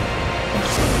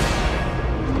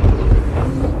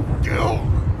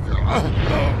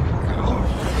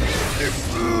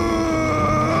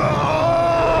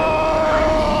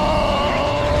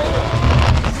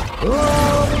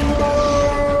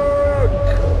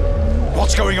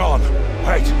 What's going on?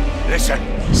 Wait, listen.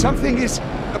 Something is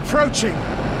approaching.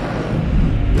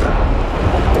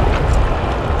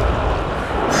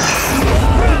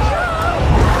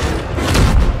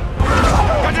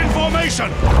 Get in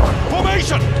formation!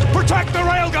 Formation! Protect the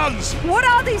railguns! What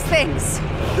are these things?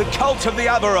 The cult of the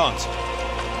Aberrant.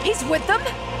 He's with them?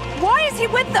 Why is he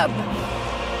with them?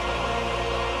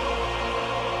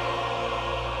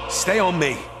 Stay on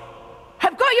me.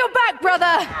 I've got your back,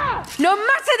 brother! No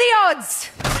matter the odds!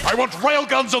 I want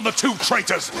railguns on the two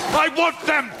traitors! I want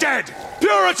them dead!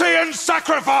 Purity and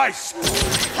sacrifice!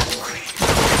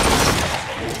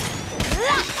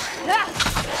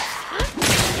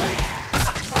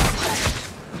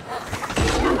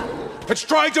 It's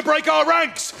trying to break our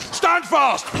ranks! Stand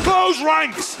fast! Close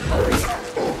ranks!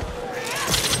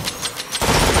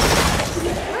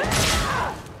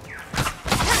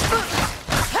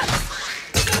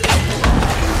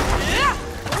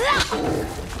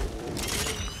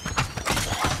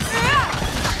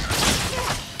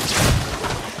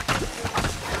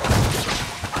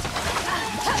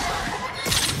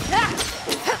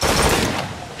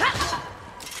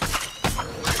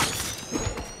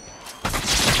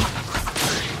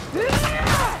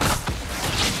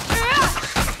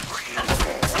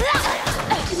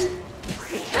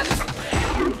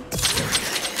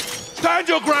 Stand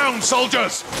your ground,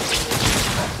 soldiers!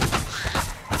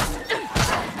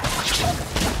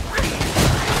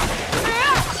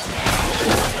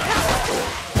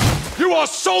 You are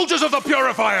soldiers of the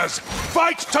Purifiers!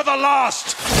 Fight to the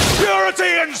last! Purity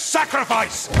and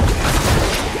sacrifice!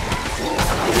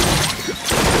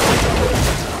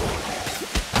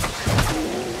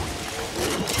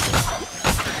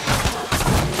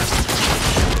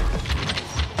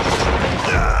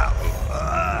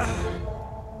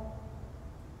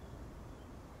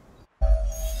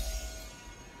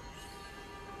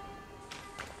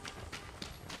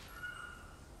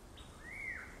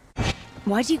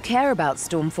 Why do you care about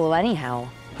Stormfall anyhow?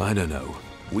 I don't know.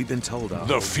 We've been told our...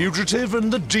 The fugitive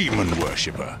and the demon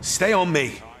worshipper. Stay on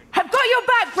me! I've got your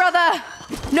back, brother!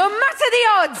 No matter the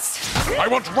odds! I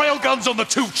want railguns on the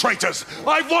two traitors!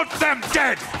 I want them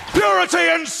dead! Purity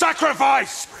and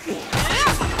sacrifice!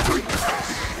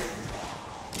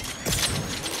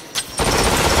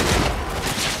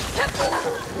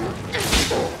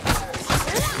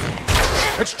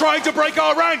 It's trying to break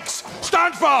our ranks!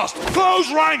 Stand fast! Close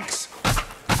ranks!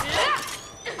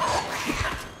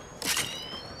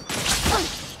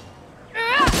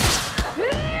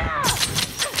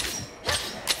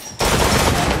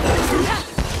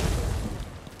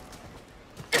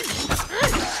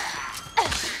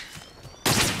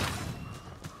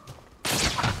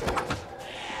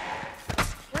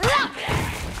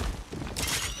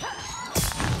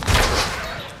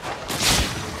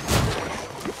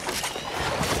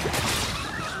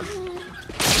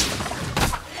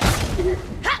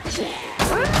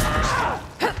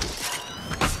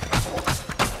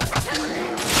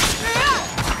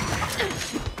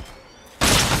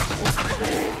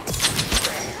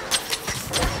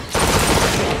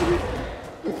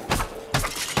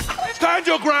 Stand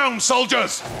your ground,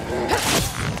 soldiers!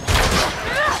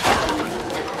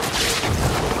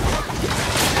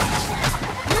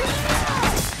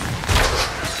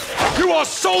 You are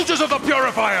soldiers of the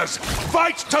Purifiers!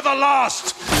 Fight to the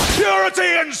last!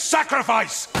 Purity and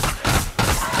sacrifice!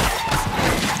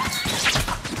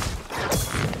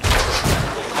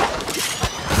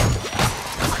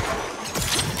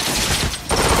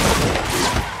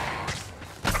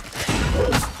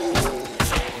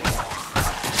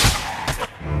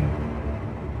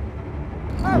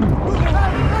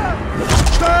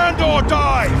 Stand or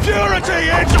die! Purity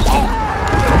and...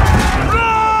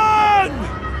 Run!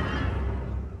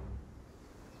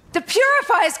 The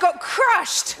Purifiers got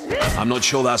crushed! I'm not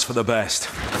sure that's for the best.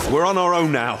 We're on our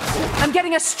own now. I'm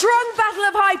getting a strong Battle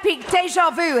of High Peak deja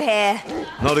vu here.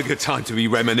 Not a good time to be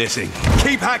reminiscing.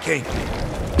 Keep hacking!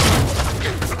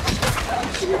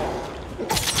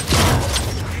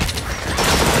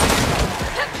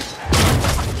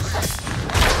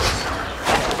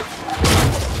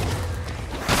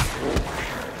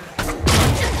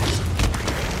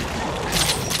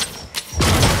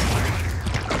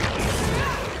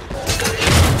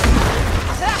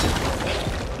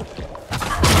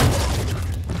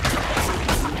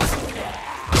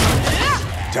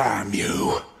 Damn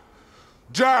you!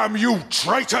 Damn you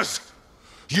traitors!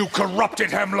 You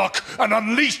corrupted Hemlock and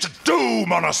unleashed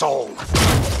doom on us all!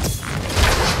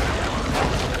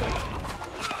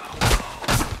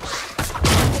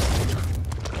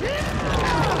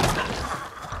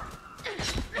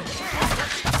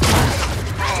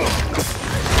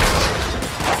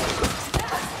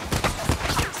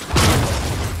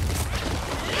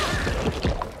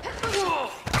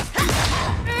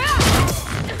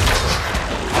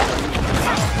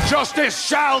 Justice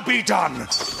shall be done!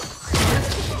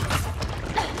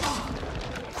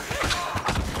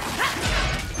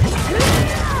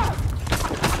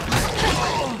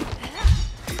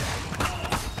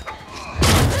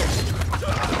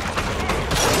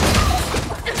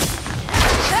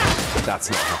 That's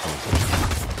not happening.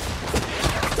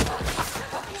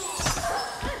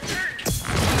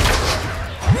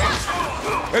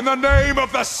 In the name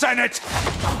of the Senate!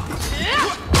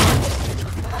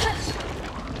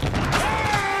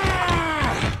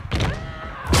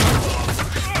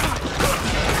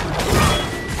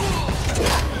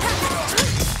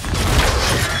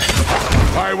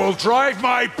 I will drive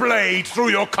my blade through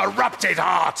your corrupted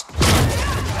heart!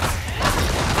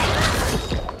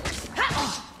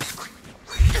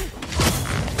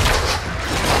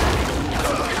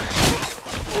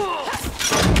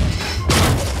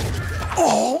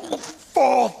 All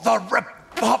for the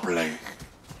Republic!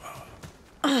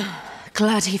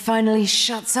 Glad he finally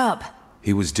shuts up.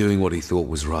 He was doing what he thought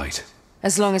was right.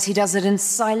 As long as he does it in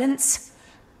silence,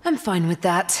 I'm fine with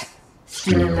that.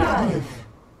 Still alive?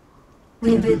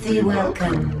 We bid thee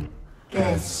welcome,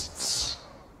 guests.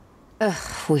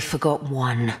 We forgot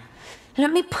one.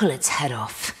 Let me pull its head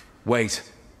off. Wait.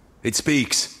 It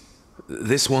speaks.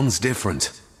 This one's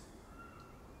different.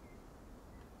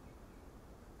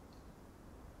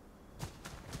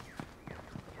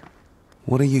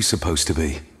 What are you supposed to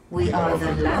be? We are the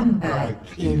Lambag,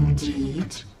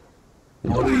 indeed.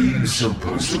 What are you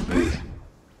supposed to be?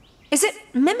 Is it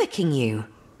mimicking you?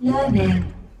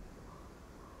 Learning.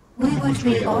 We would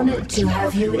be honored to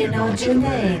have you in our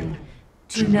domain,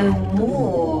 to know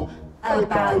more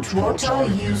about what are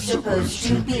you supposed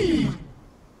to be.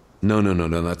 No,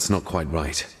 that's not quite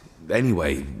right.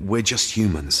 Anyway, we're just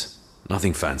humans.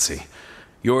 Nothing fancy.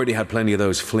 You already had plenty of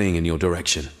those fleeing in your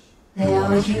direction. They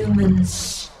are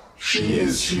humans. She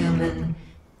is human.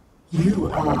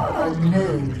 You are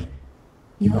unknown.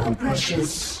 You are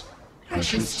precious.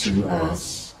 Precious to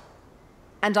us.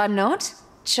 And I'm not?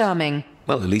 Charming.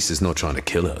 Well, at least it's not trying to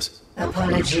kill us.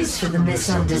 Apologies for the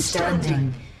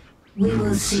misunderstanding. We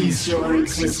will cease your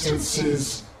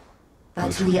existences.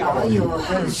 But we are your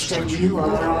host and you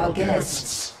are our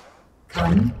guests.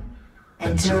 Come,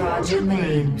 enter our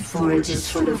domain, for it is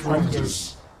full of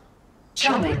wonders.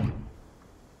 Charming.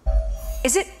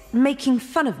 Is it making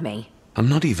fun of me? I'm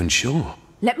not even sure.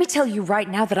 Let me tell you right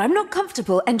now that I'm not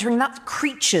comfortable entering that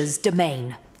creature's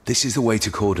domain. This is the way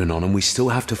to cordon on, and we still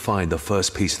have to find the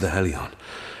first piece of the Helion.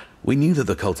 We knew that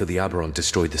the cult of the Aberrant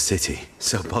destroyed the city,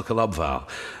 so buckle up, Val,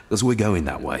 because we're going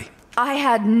that way. I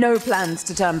had no plans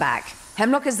to turn back.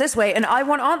 Hemlock is this way, and I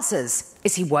want answers.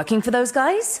 Is he working for those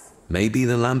guys? Maybe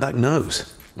the Lambak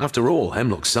knows. After all,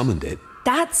 Hemlock summoned it.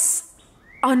 That's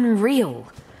unreal.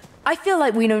 I feel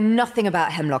like we know nothing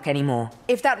about Hemlock anymore,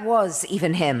 if that was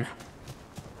even him.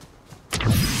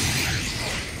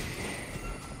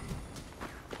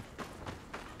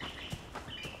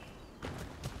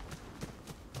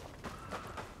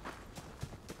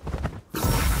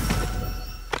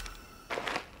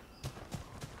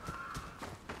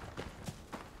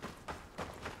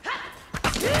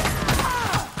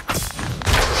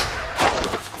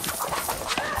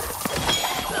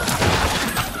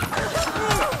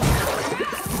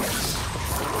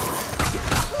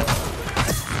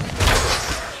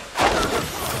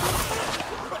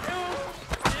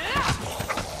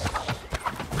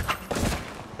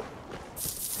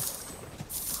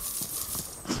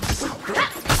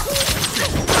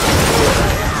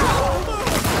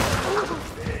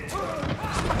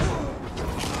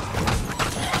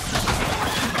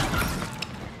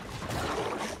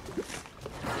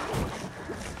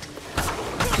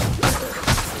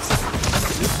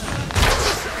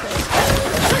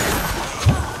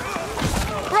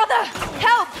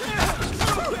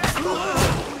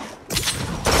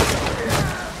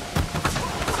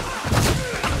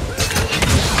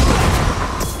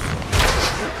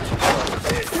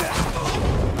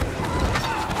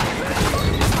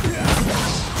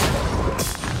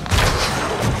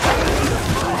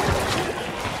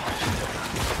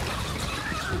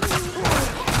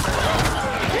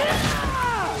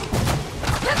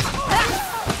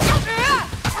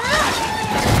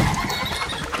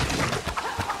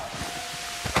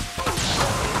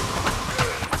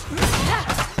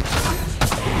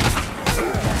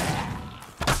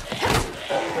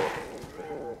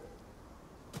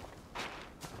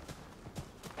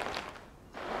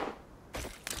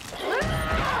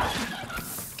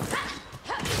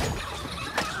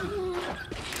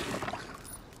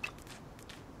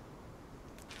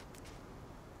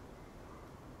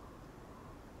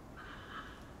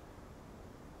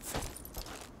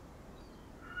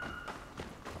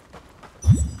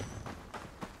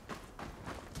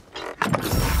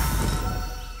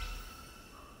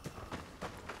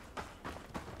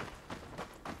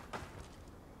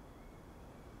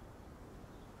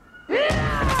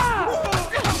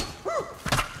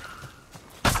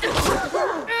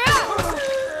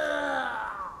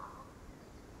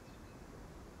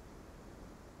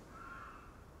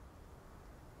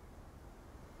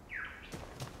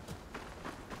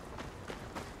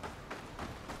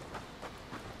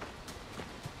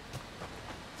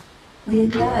 We're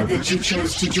glad that you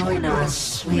chose to join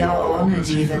us. We are honored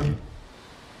even.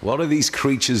 What are these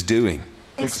creatures doing?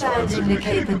 Expanding the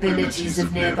capabilities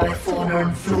of nearby fauna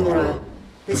and flora,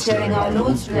 bestowing our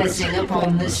Lord's blessing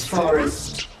upon this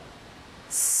forest.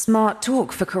 Smart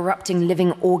talk for corrupting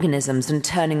living organisms and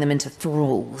turning them into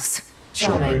thralls.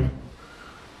 Charming.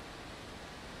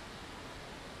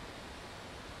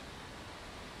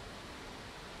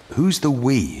 Who's the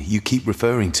we you keep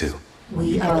referring to?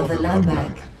 We are the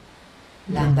Lambak.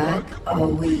 Lambak are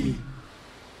we.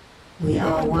 We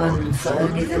are one, for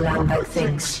only the Lambak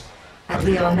thinks. And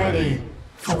we are many,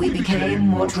 for we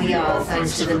became what we are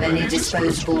thanks to the many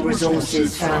disposable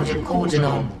resources found in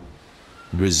Cordonon.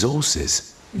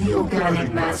 Resources? The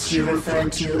organic mass you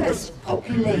referred to as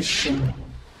population.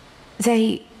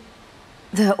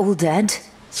 They're all dead?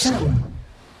 Some.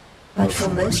 But for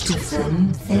most of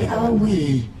them, they are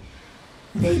we.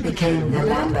 They became the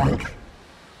Lambak.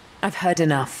 I've heard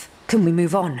enough. Can we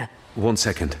move on? 1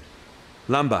 second.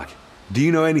 Lambak, do you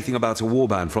know anything about a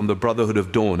warband from the Brotherhood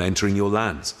of Dawn entering your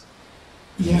lands?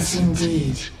 Yes,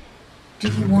 indeed. Do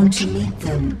you want to meet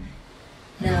them?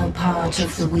 Now part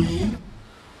of the we?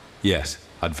 Yes,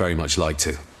 I'd very much like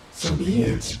to. So be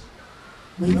it.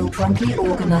 We will promptly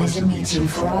organize a meeting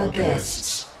for our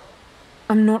guests.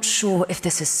 I'm not sure if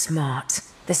this is smart.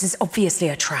 This is obviously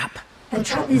a trap. A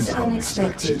trap is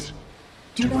unexpected.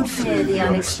 Do not fear the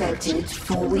unexpected,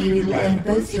 for we will end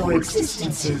both your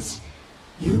existences.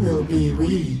 You will be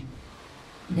we.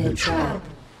 No trap.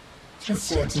 Just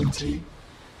certainty.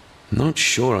 Not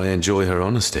sure I enjoy her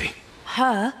honesty.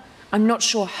 Her? I'm not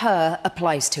sure her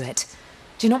applies to it.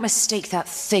 Do not mistake that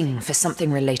thing for something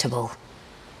relatable.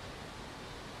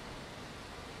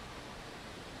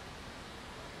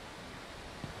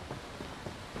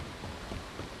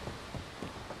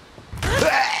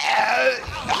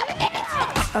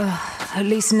 At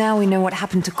least now we know what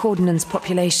happened to Cordonan's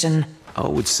population. I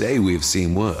would say we've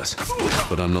seen worse,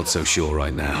 but I'm not so sure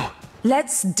right now.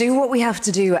 Let's do what we have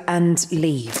to do and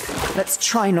leave. Let's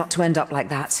try not to end up like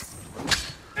that.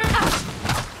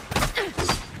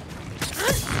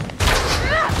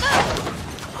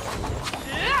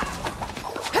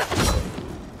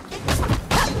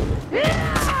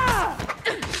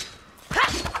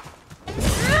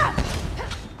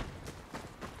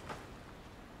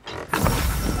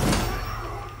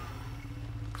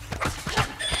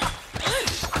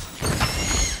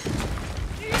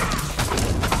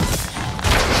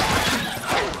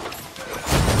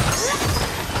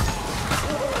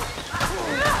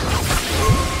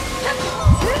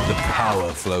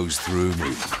 Flows through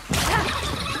me.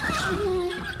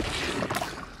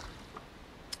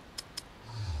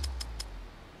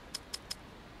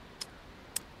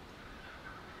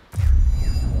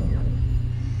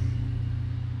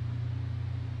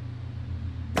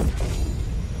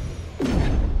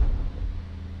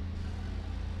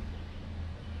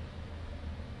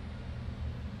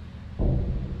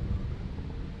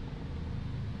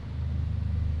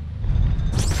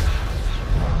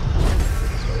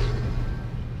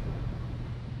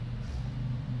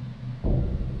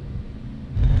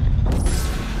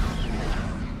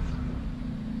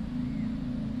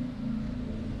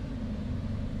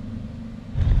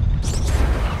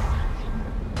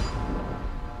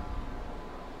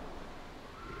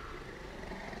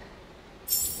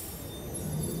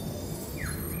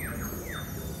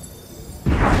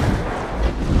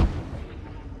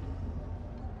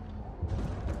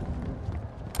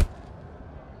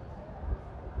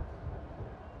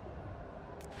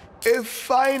 A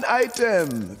fine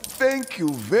item. Thank you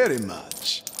very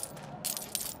much.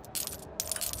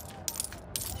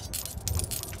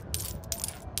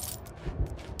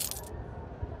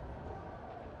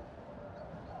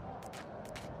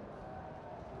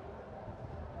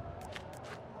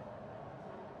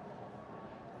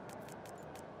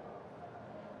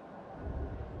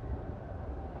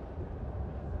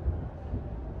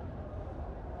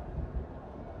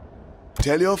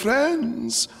 Tell your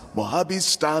friends, Mohabis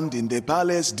stand in the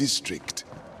palace district.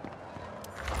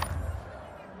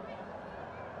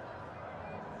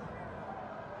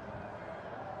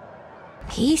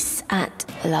 Peace at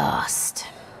last.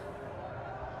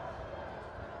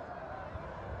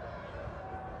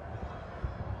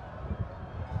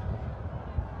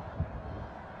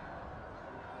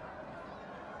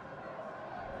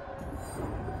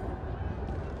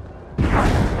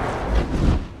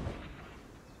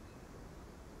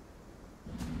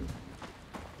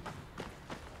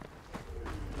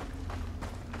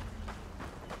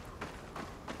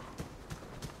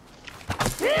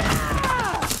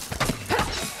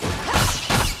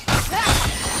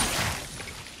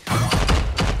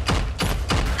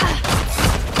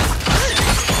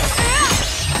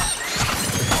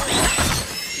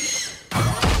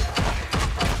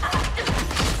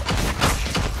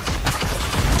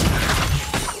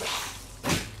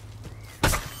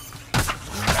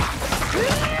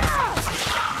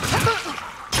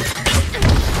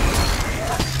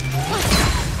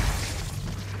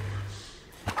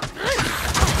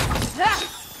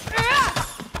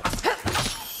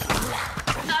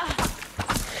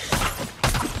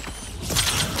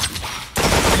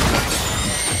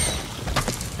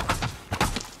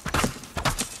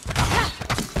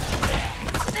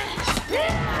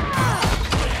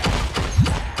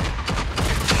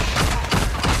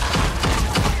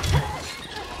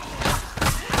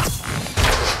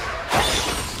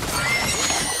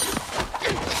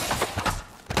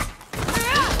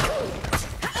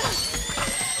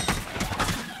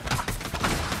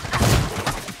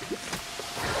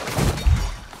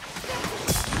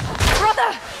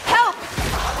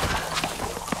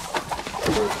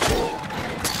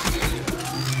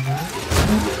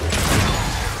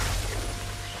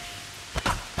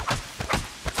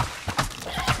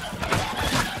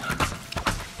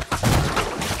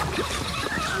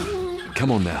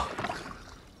 on now.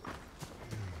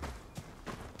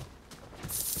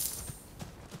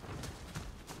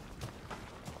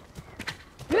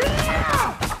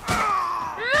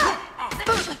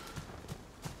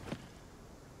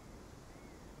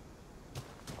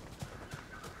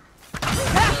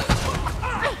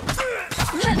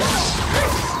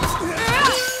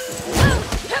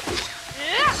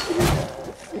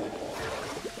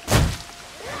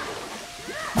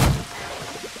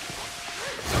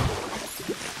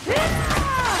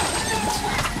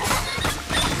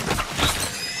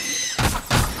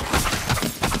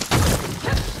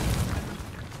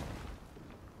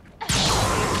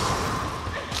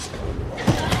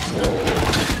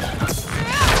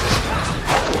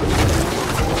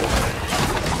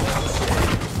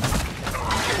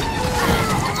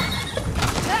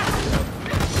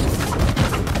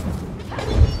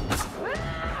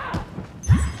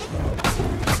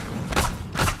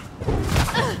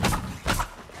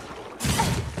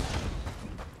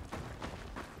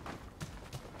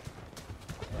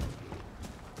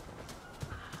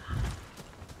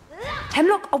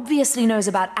 Hemlock obviously knows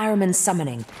about Araman's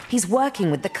summoning. He's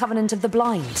working with the Covenant of the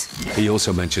Blind. He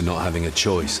also mentioned not having a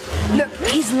choice. Look,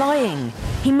 he's lying.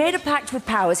 He made a pact with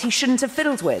powers he shouldn't have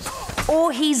fiddled with.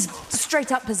 Or he's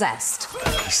straight up possessed.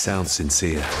 He sounds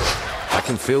sincere. I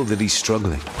can feel that he's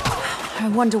struggling.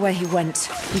 I wonder where he went.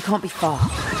 He can't be far.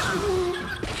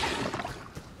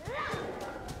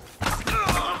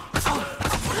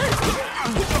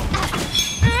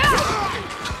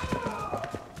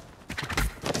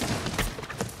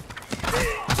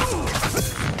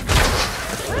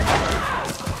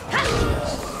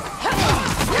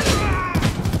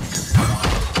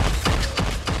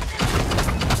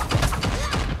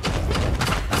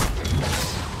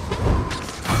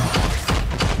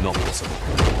 Not possible.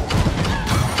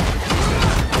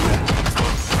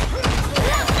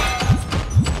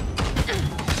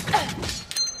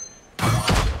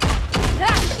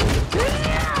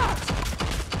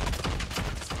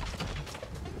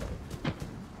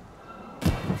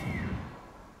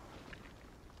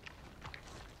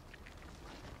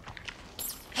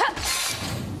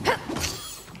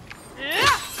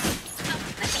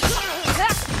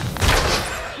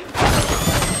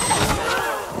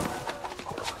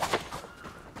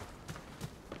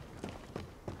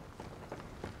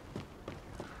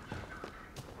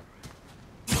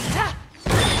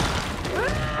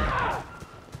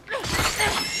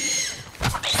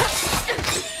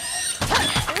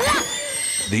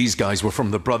 These guys were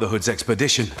from the Brotherhood's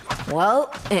expedition.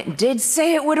 Well, it did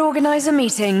say it would organize a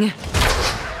meeting.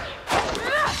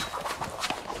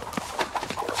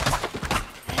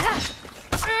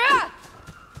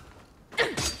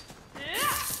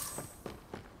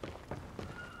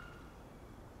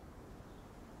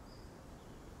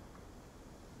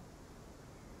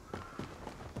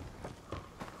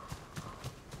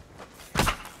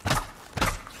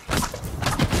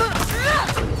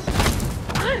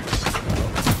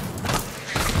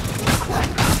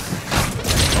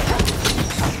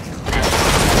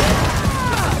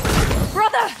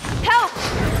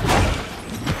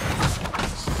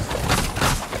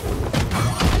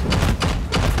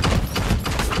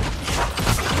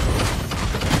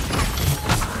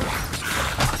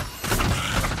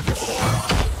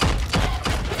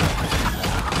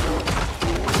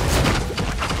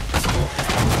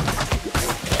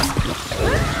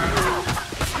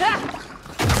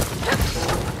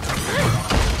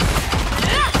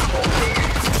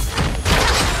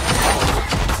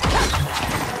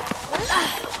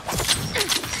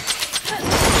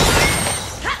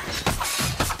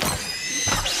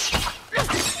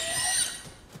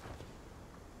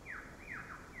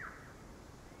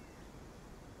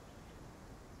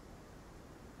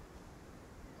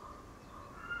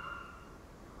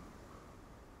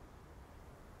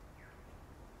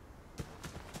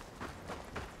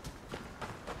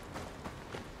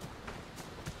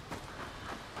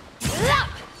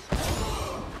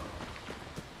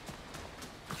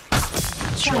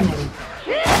 Charming.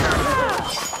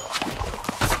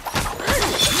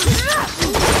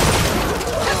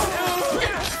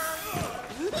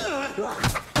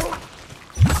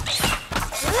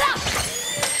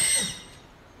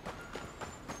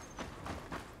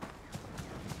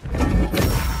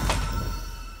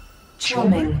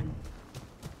 Charming.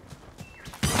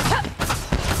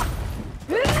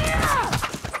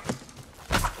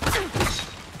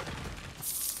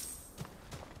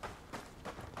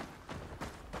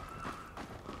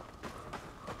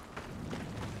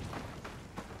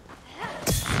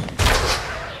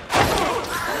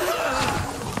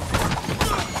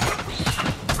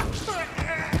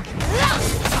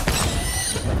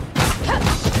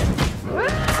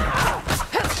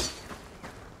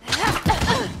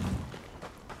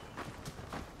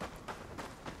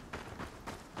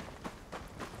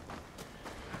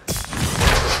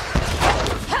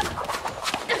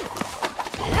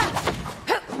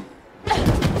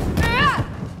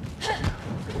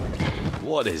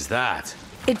 What is that?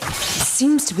 It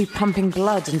seems to be pumping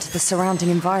blood into the surrounding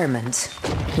environment.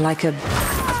 Like a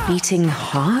beating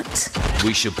heart?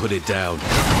 We should put it down.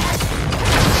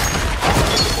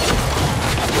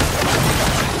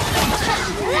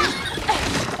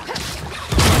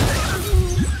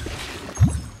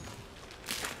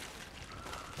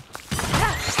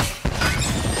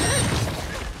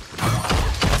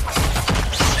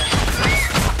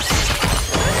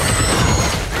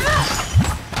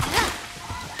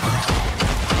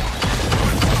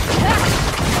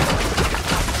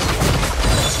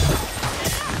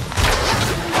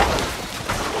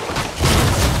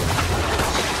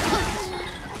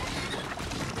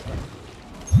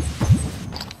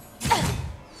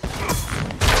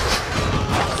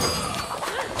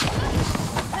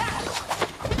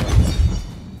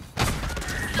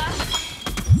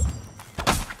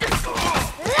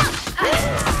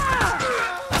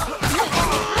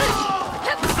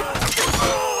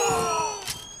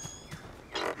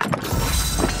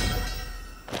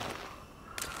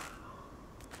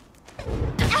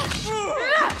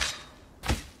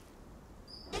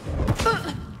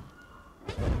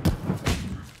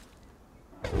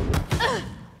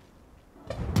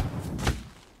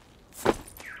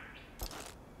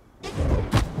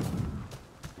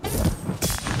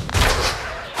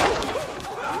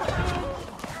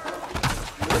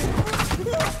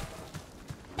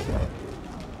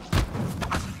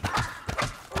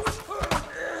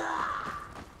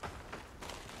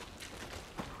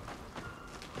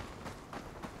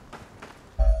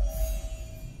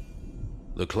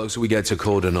 The closer we get to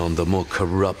Cordonon, the more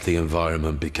corrupt the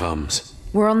environment becomes.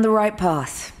 We're on the right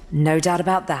path. No doubt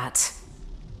about that.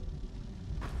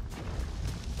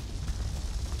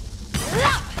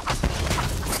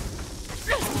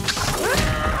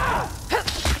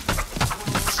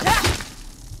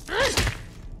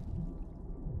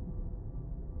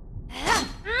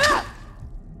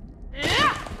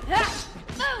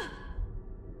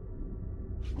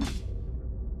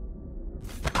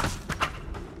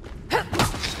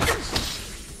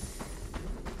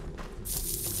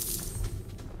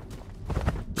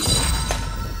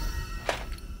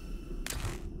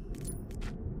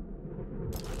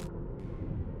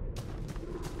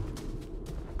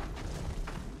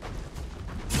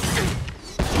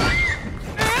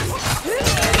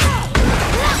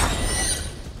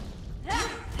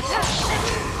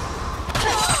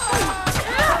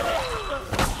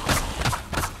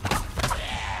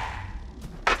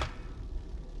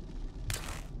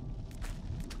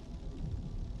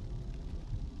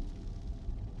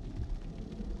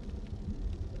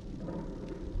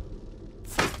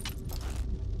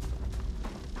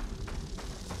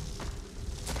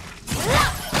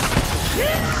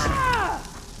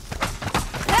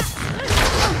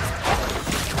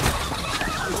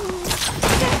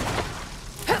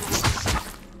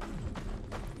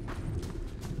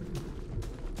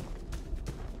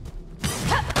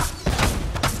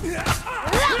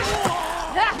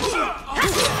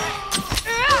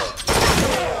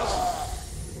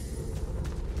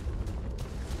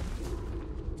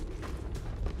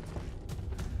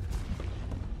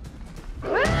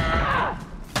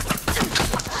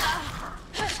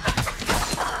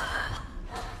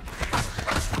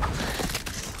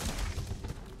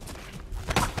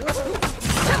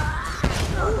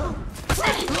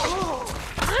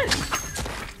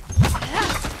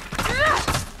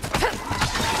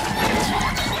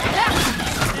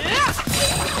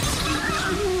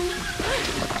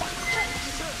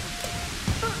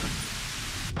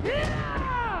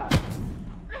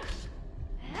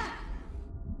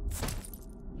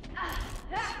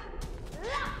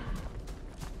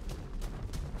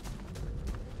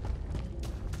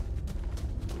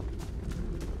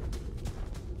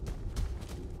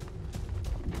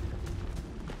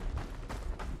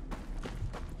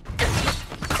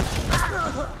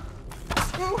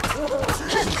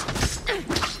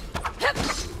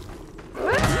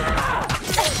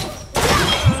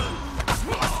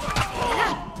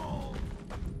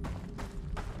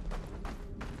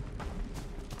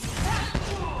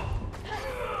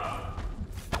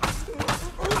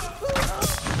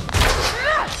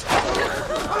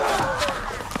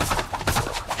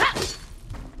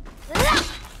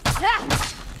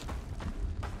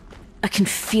 I can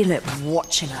feel it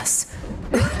watching us.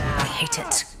 I hate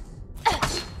it.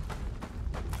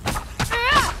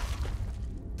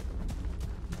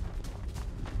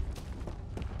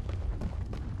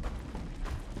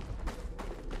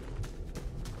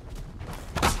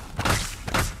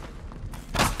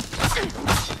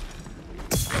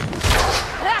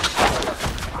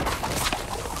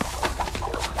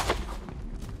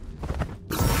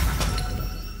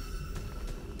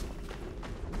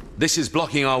 This is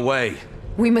blocking our way.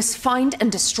 We must find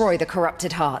and destroy the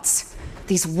corrupted hearts.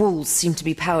 These walls seem to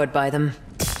be powered by them.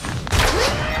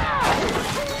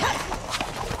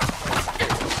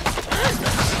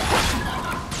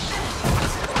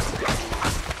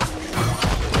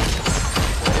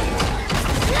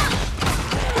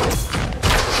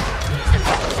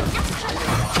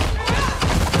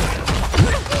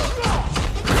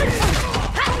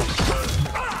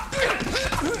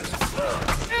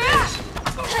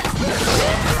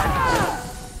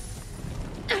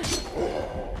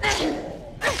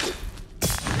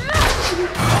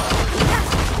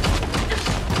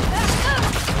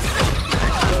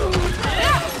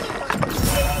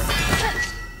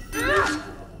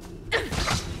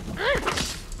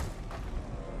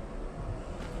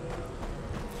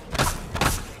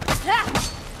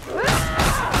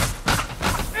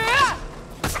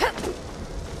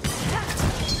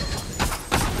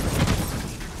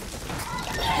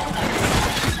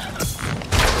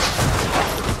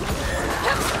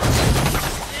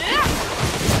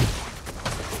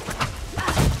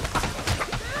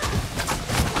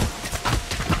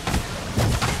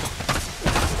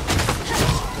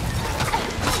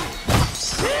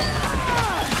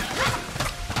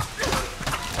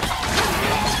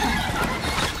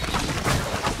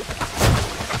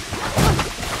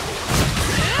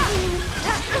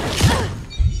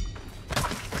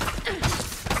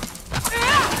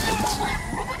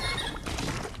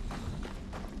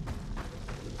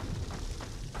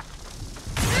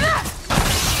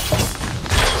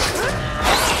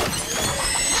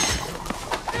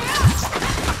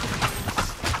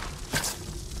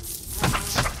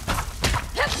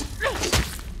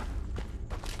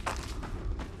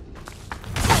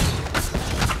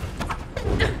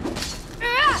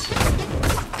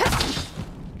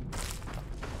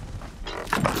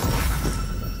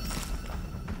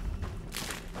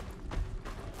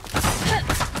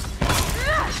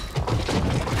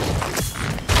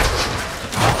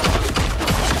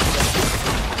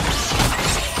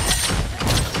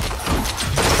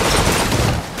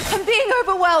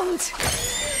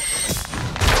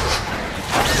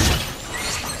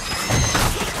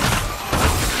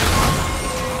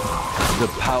 The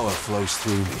power flows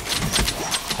through me.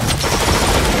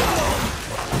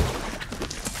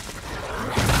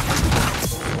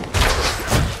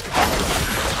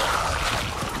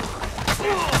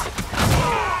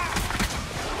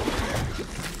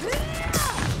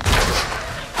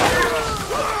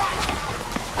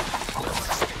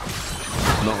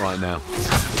 Not right now.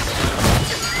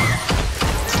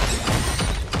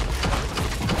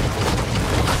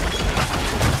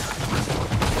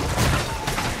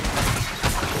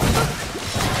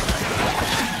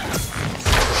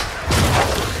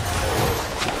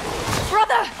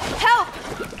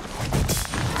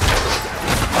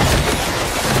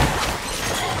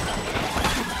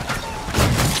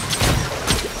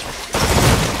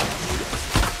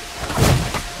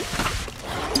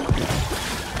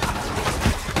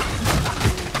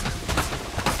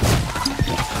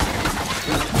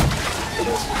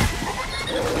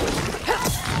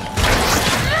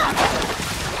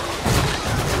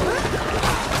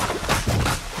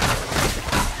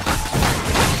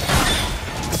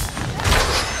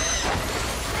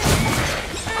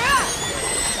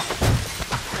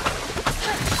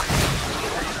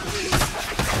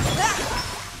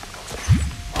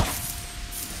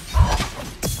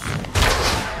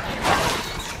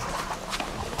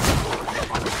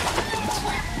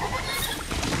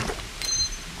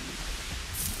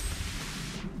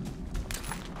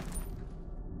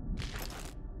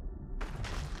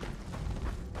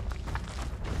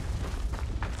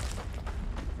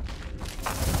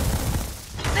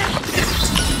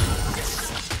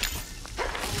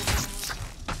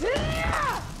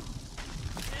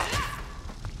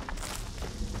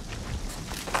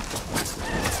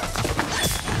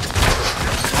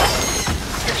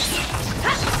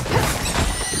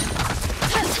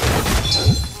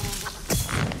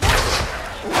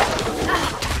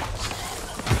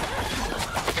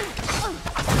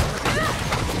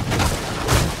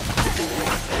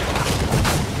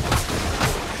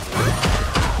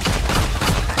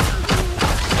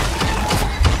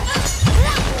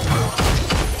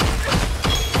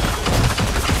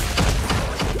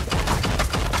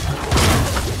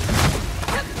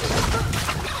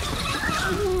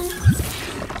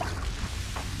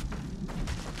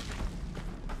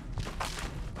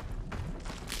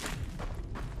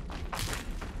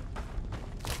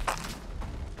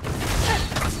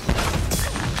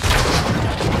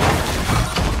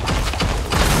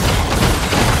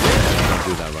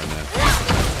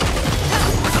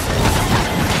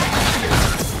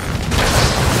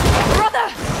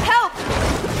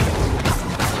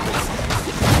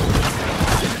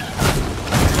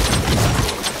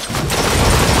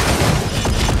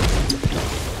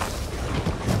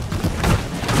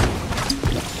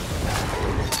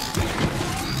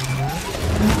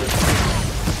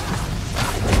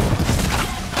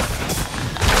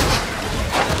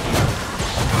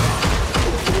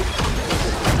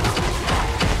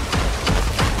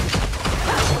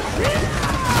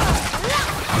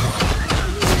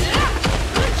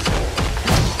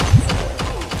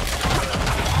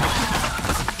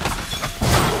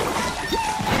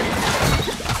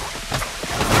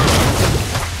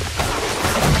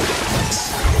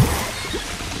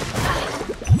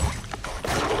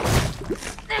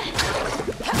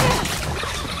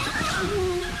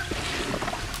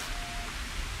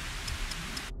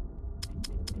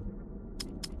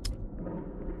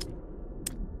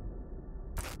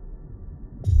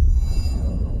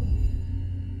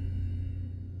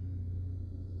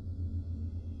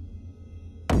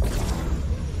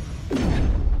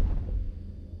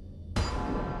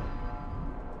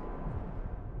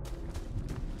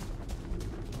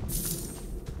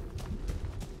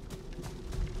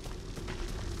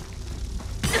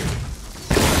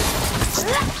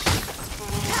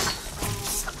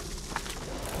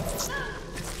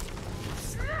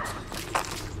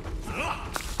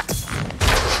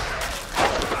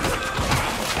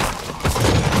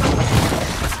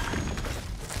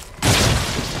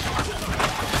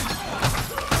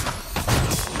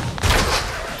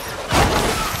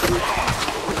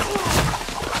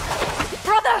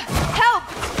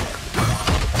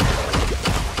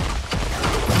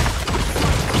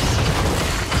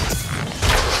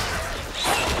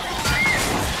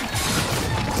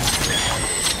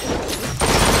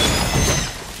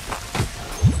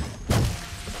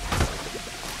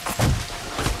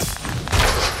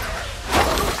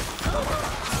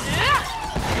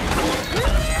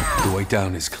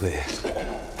 Down is clear.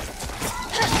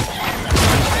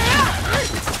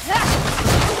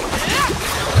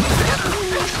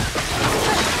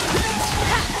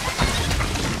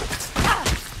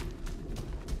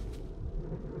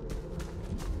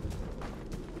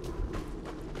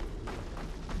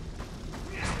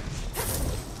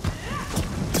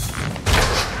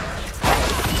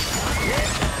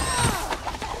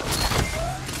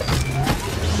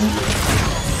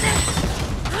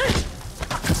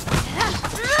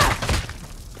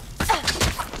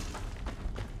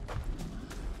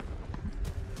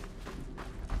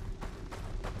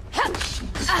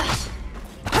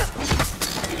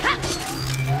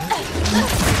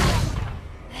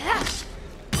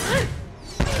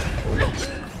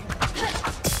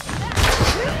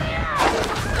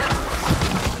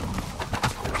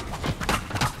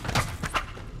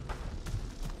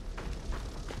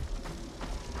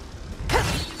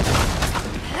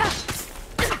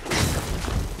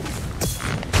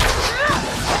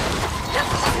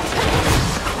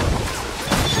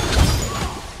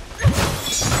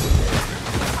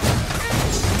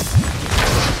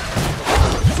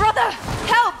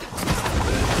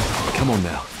 Come on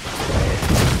now.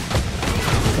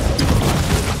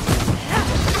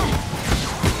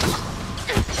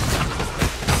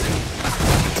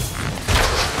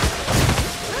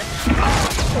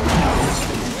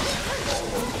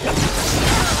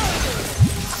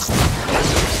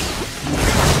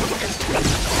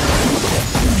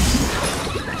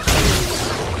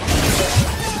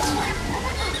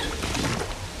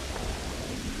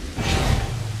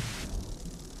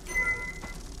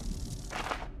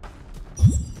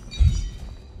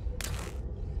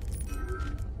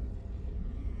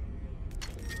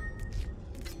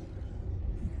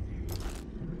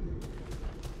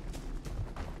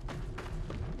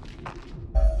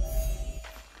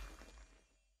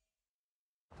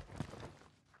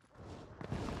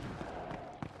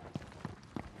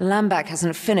 Lambak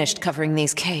hasn't finished covering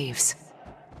these caves.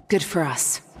 Good for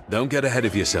us. Don't get ahead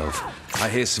of yourself. I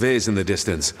hear spheres in the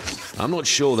distance. I'm not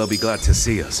sure they'll be glad to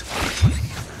see us.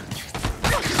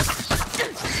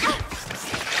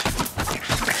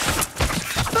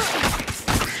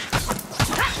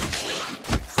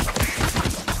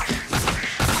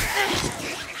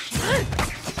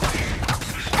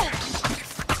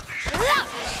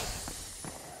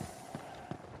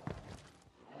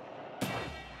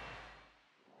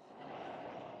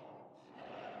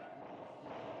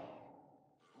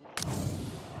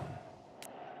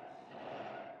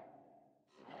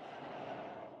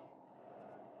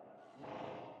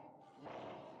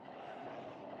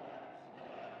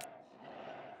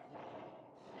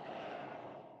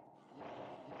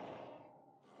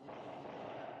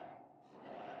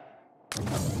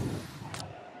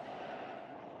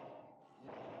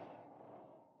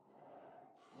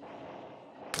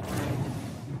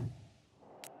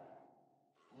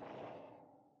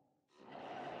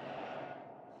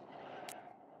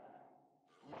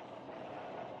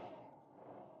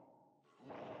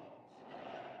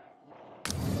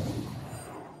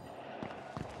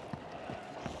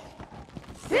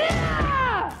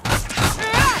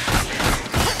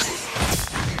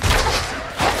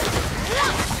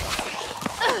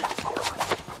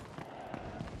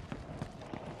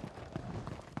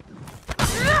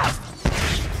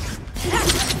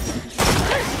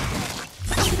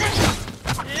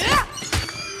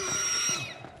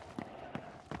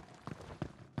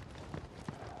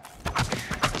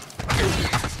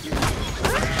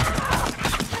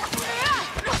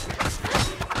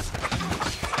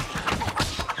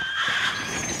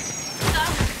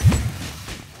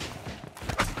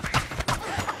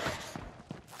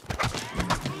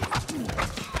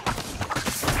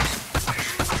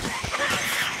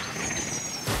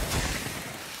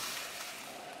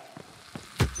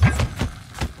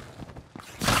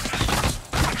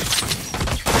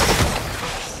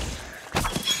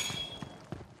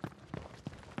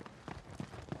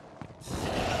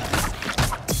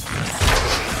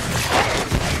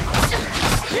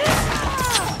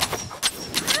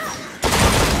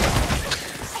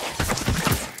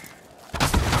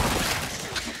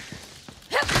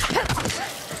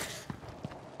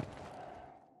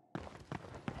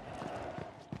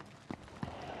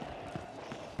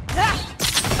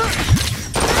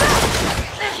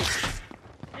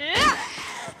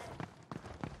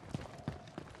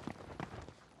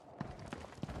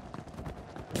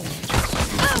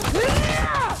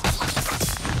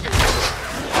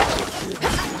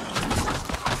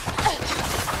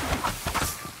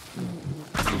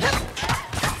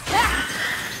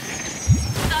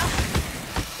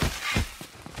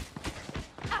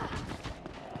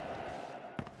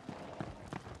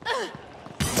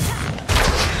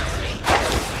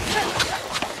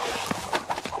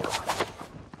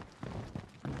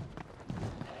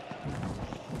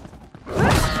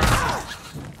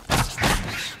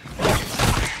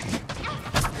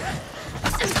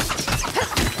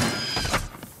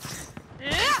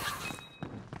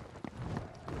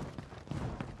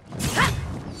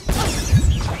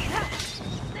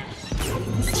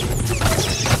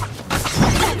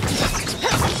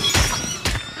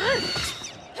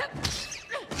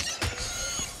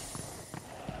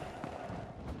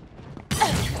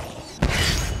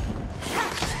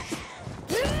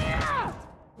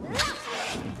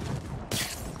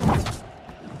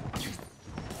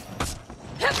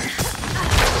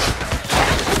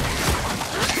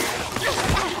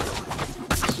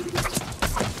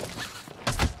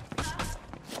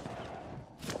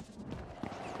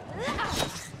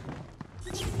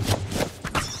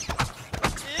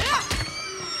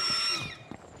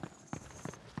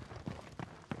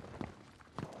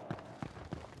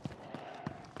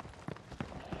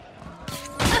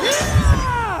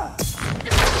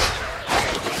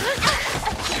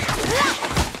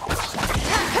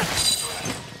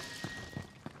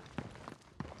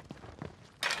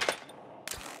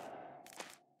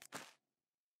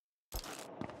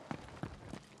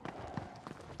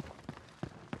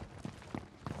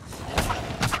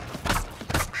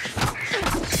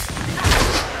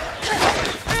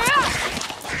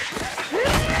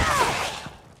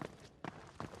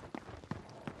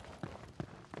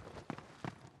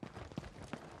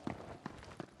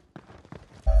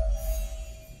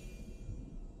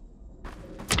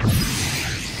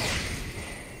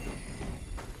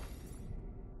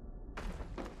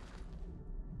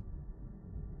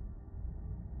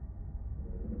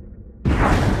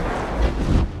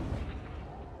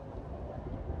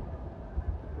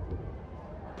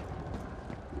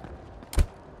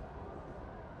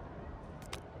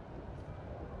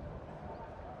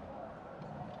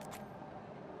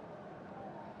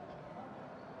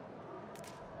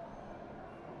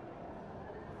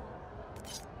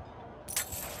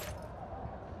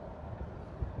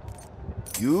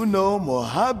 You know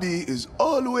Mojave is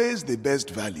always the best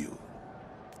value.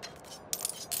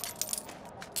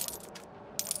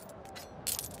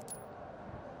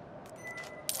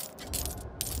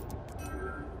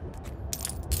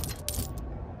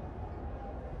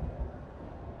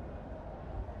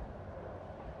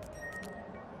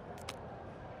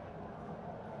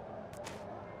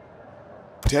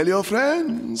 Tell your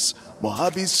friends,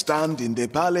 Mojave's stand in the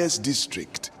Palace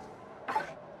District.